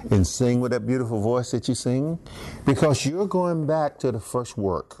play and sing with that beautiful voice that you sing, because you're going back to the first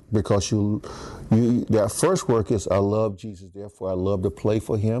work, because you that first work is I love Jesus, therefore I love to play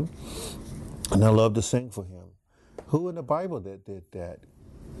for him and I love to sing for him. Who in the Bible that did that?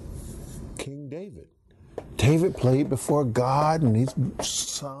 King David. David played before God and he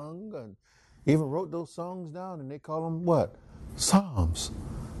sung and even wrote those songs down, and they call them what? Psalms.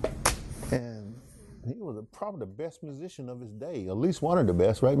 And he was probably the best musician of his day, at least one of the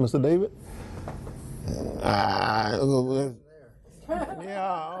best, right, Mr. David?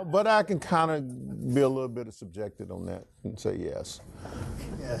 Yeah, but I can kind of be a little bit subjected on that and say yes.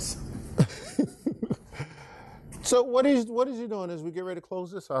 Yes. So what is he doing as we get ready to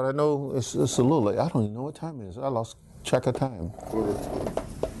close this out? I know it's a little late. I don't even know what time it is. I lost track of time.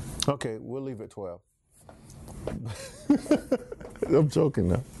 Okay, we'll leave at 12. I'm joking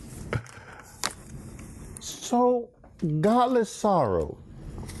now. So, godless sorrow.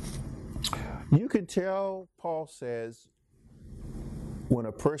 You can tell, Paul says, when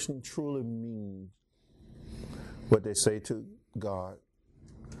a person truly means what they say to God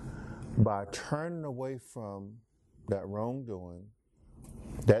by turning away from that wrongdoing,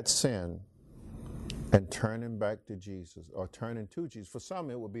 that sin, and turning back to Jesus, or turning to Jesus. For some,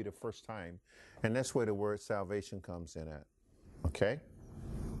 it will be the first time. And that's where the word salvation comes in at. Okay?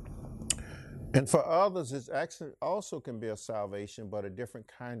 And for others, it's actually also can be a salvation, but a different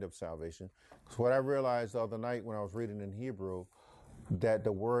kind of salvation. Because what I realized the other night when I was reading in Hebrew, that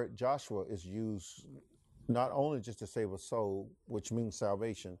the word Joshua is used not only just to save a soul, which means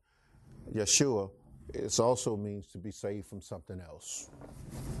salvation. Yeshua, it also means to be saved from something else.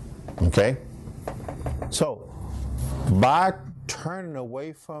 Okay? So, by turning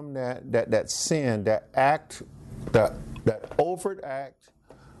away from that sin, that act, that overt act,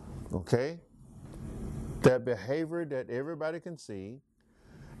 okay, that behavior that everybody can see,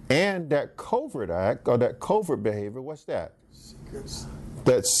 and that covert act or that covert behavior, what's that? Secrets.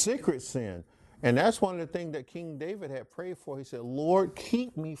 That secret sin. And that's one of the things that King David had prayed for. He said, Lord,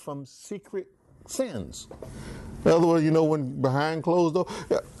 keep me from secret sins. In other words, when behind closed doors.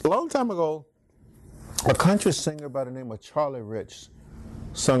 A long time ago, a country singer by the name of Charlie Rich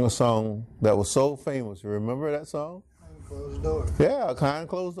sung a song that was so famous. You remember that song? Behind closed door. Yeah, behind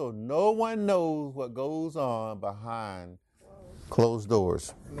closed doors. No one knows what goes on behind closed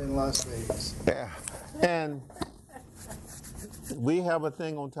doors. And in Las Vegas. Yeah. And we have a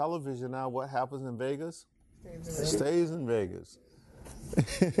thing on television now, what happens in Vegas? Stays in Vegas.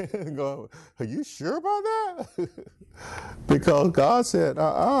 Go, are you sure about that? Because God said,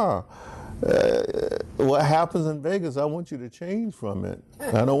 what happens in Vegas, I want you to change from it.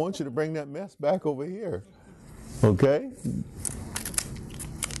 I don't want you to bring that mess back over here. Okay?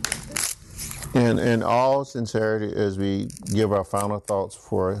 And in all sincerity, as we give our final thoughts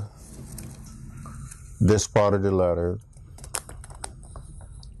for this part of the letter,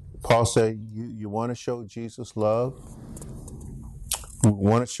 Paul said, you want to show Jesus love? You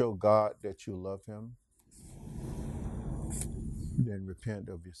want to show God that you love him? Then repent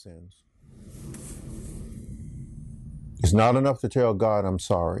of your sins. It's not enough to tell God, I'm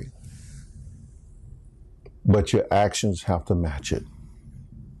sorry. But your actions have to match it.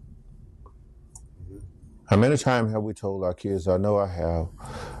 How many times have we told our kids, I know I have,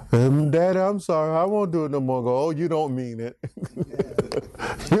 Dad, I'm sorry, I won't do it no more. Go, oh, you don't mean it.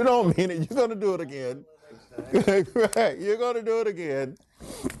 You don't mean it. You're going to do it again. Right, you're going to do it again.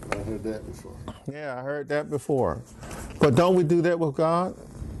 I heard that before. Yeah, I heard that before. But don't we do that with God?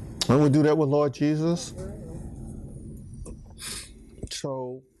 Don't we do that with Lord Jesus?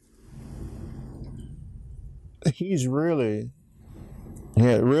 So, he had really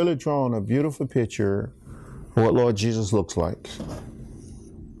drawn a beautiful picture of what Lord Jesus looks like.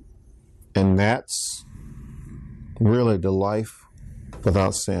 And that's really the life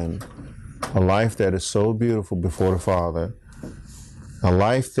without sin. A life that is so beautiful before the Father. A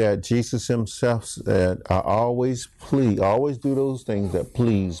life that Jesus himself said, I always do those things that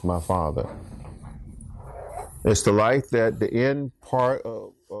please my Father. It's the life that the end part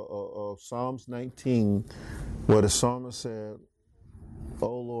of Psalms 19, where the psalmist said,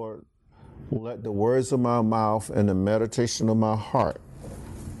 Oh Lord, let the words of my mouth and the meditation of my heart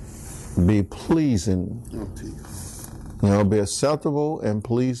be pleasing, unto you. be acceptable and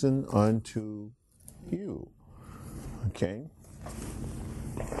pleasing unto you. Okay?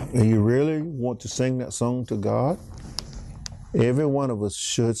 And you really want to sing that song to God? Every one of us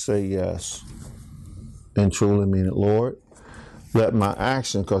should say yes and truly mean it. Lord, let my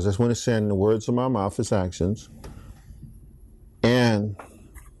actions, because that's when it's saying the words of my mouth is actions, and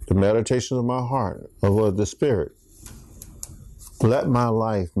the meditations of my heart, of the Spirit, let my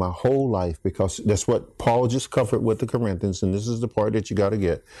life, my whole life, because that's what Paul just covered with the Corinthians, and this is the part that you got to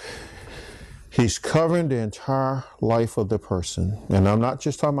get. He's covering the entire life of the person. And I'm not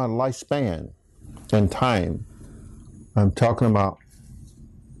just talking about lifespan and time. I'm talking about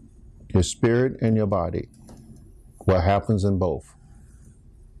your spirit and your body. What happens in both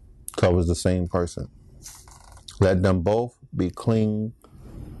covers the same person. Let them both be clean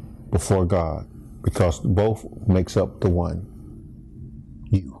before God, because both makes up the one,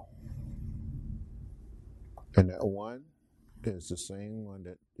 you. And that one is the same one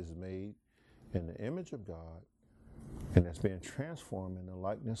that is made in the image of God, and that's being transformed in the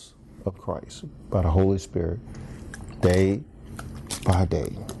likeness of Christ by the Holy Spirit, day by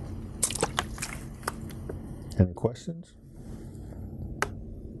day. Any questions?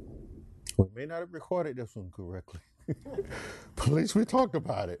 We may not have recorded this one correctly, but at least we talked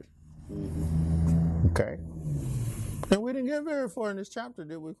about it. Okay? And we didn't get very far in this chapter,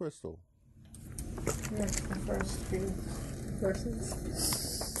 did we, Crystal? Yes, the first few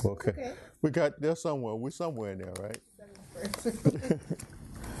verses. Okay. We're somewhere in there, right?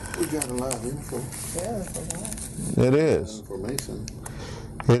 We got a lot of info. Yeah, that's a lot. It is. Information.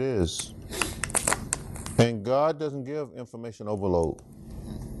 It is. And God doesn't give information overload.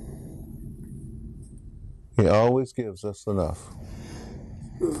 He always gives us enough.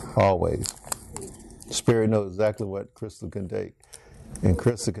 Always. Spirit knows exactly what Crystal can take. And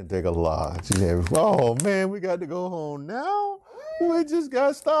Crystal can take a lot. She's like, oh man, we got to go home now? We just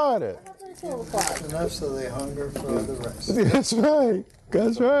got started. Enough so they hunger for the rest. That's right.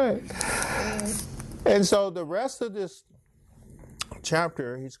 That's right. And so the rest of this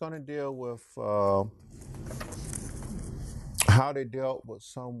chapter, he's going to deal with how they dealt with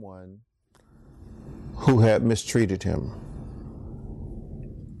someone who had mistreated him.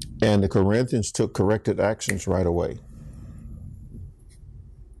 And the Corinthians took corrective actions right away.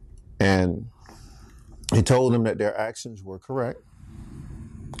 And he told them that their actions were correct.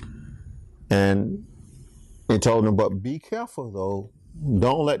 And he told them, but be careful though.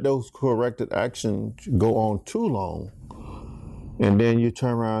 Don't let those corrected actions go on too long. And then you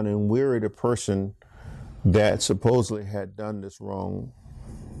turn around and weary the person that supposedly had done this wrong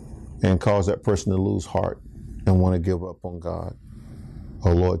and cause that person to lose heart and want to give up on God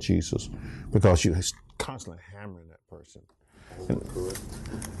or Lord Jesus, because you're constantly hammering that person.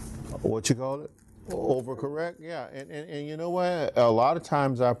 What you call it? Overcorrect? Yeah. And you know what? A lot of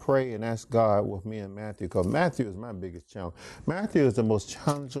times I pray and ask God with me and Matthew, because Matthew is my biggest challenge. Matthew is the most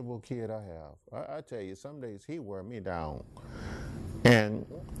challengeable kid I have. I tell you, some days he wear me down. And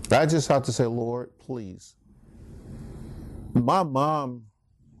I just have to say, Lord, please. My mom,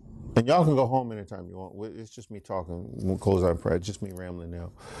 and y'all can go home anytime you want. It's just me talking. We'll close out in prayer. It's just me rambling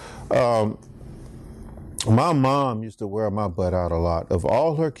now. My mom used to wear my butt out a lot. Of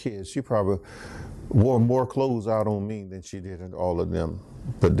all her kids, she probably wore more clothes out on me than she did in all of them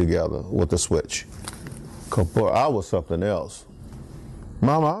put together with a switch. Because, boy, I was something else.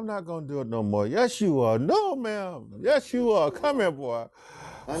 Mama, I'm not going to do it no more. Yes, you are. No, ma'am. Yes, you are. Come here, boy.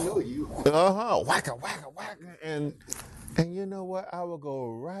 I know you. Uh-huh. Whacker, whacker, whacker. And you know what? I will go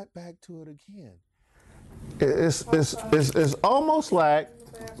right back to it again. It's almost like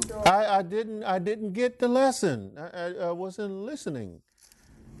I didn't get the lesson. I wasn't listening.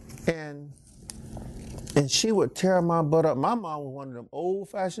 And she would tear my butt up. My mom was one of them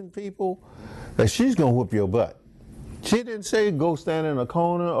old-fashioned people that she's going to whoop your butt. She didn't say go stand in a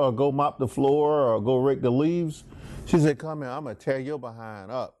corner or go mop the floor or go rake the leaves. She said, come here, I'm going to tear your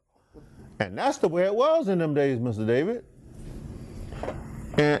behind up. And that's the way it was in them days, Mr. David.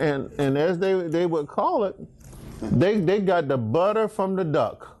 And as they would call it, they got the butter from the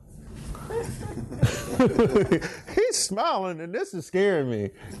duck. He's smiling, and this is scaring me.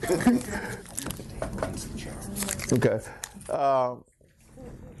 Okay.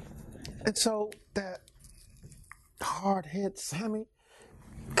 And so that hard hit Sammy,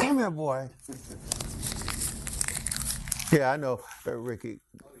 come here, boy. Yeah, I know, Ricky.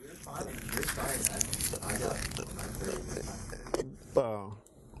 Oh, you're fine. You're fine. I got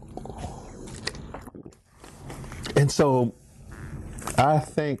and so I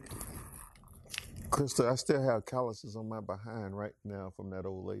think, Krista, I still have calluses on my behind right now from that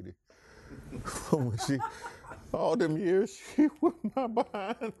old lady. When she, all them years she was not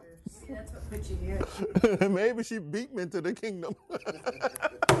behind. See, that's what put you here. Maybe she beat me into the kingdom.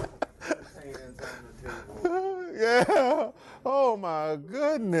 Yeah. Oh my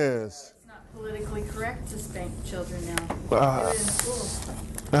goodness. It's not politically correct to spank children now. Ah. Do it in school.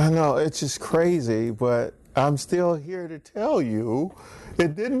 I know, it's just crazy, but I'm still here to tell you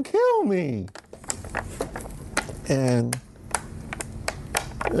it didn't kill me. And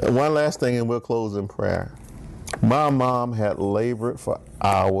one last thing, and we'll close in prayer. My mom had labored for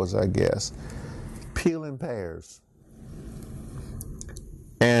hours, I guess, peeling pears.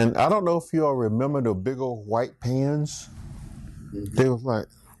 And I don't know if you all remember the big old white pans. They was like,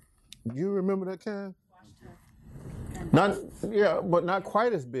 you remember that kind? Not, yeah, but not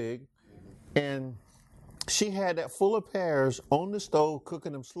quite as big. And she had that full of pears on the stove,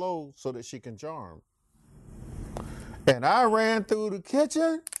 cooking them slow so that she can jar them. And I ran through the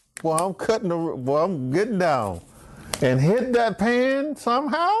kitchen while I'm getting down, and hit that pan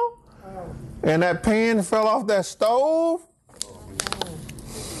somehow, and that pan fell off that stove.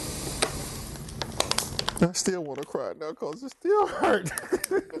 I still want to cry now because it still hurt.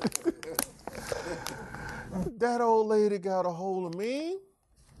 That old lady got a hold of me,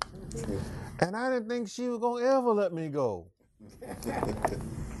 and I didn't think she was going to ever let me go.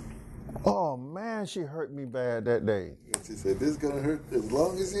 Oh, man, she hurt me bad that day. She said, this is going to hurt as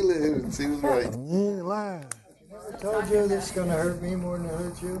long as you live. And she was right. You ain't lying. I told you this is going to hurt me more than it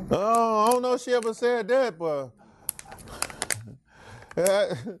hurt you. Oh, I don't know if she ever said that, but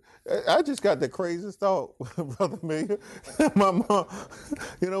I just got the craziest thought, Brother Mayor. My mom,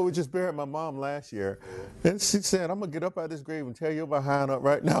 we just buried my mom last year. And she said, I'm going to get up out of this grave and tear your behind up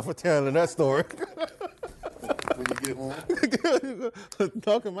right now for telling that story. When you get home.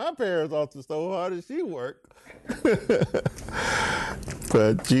 Knocking my parents off the stove, how did she work?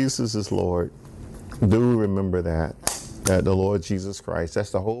 But Jesus is Lord. Do remember that the Lord Jesus Christ,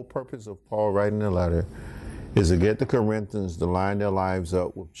 that's the whole purpose of Paul writing the letter, is to get the Corinthians to line their lives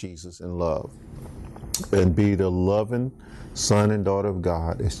up with Jesus in love and be the loving son and daughter of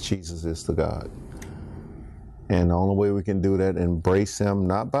God as Jesus is to God. And the only way we can do that, embrace him,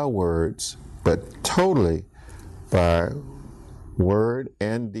 not by words, but totally by word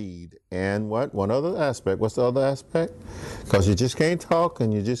and deed. And what? One other aspect. What's the other aspect? Because you just can't talk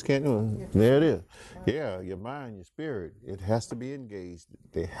and you just can't. There it is. Yeah, your mind, your spirit. It has to be engaged.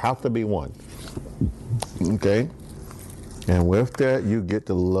 They have to be one. Okay? And with that, you get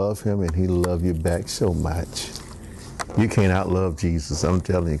to love him and he love you back so much. You can't outlove Jesus, I'm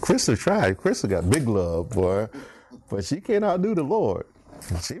telling you. Crystal tried. Crystal got big love, boy. But she can't outdo the Lord.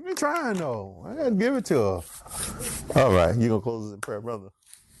 She been trying, though. I got to give it to her. All right. You going to close us in prayer, brother?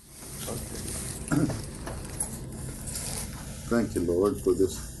 Okay. Thank you, Lord, for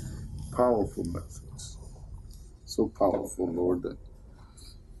this powerful message. So powerful, Lord.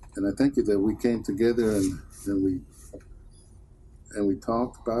 And I thank you that we came together and we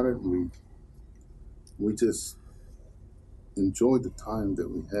talked about it. And we just enjoyed the time that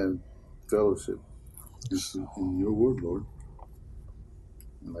we had fellowship in your word, Lord.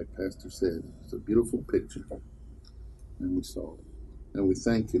 And like Pastor said, it's a beautiful picture. And we saw it. And we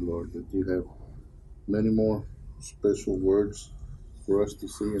thank you, Lord, that you have many more special words for us to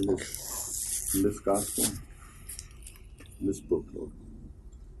see in this gospel, in this book, Lord.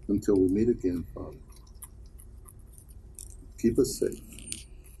 Until we meet again, Father. Keep us safe.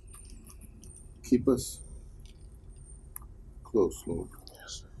 Keep us close, Lord.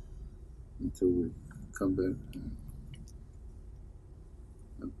 Yes. Until we come back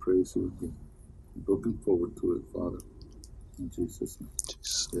and praise you again. Looking forward to it, Father. In Jesus' name.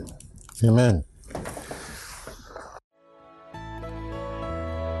 Yeah. Amen.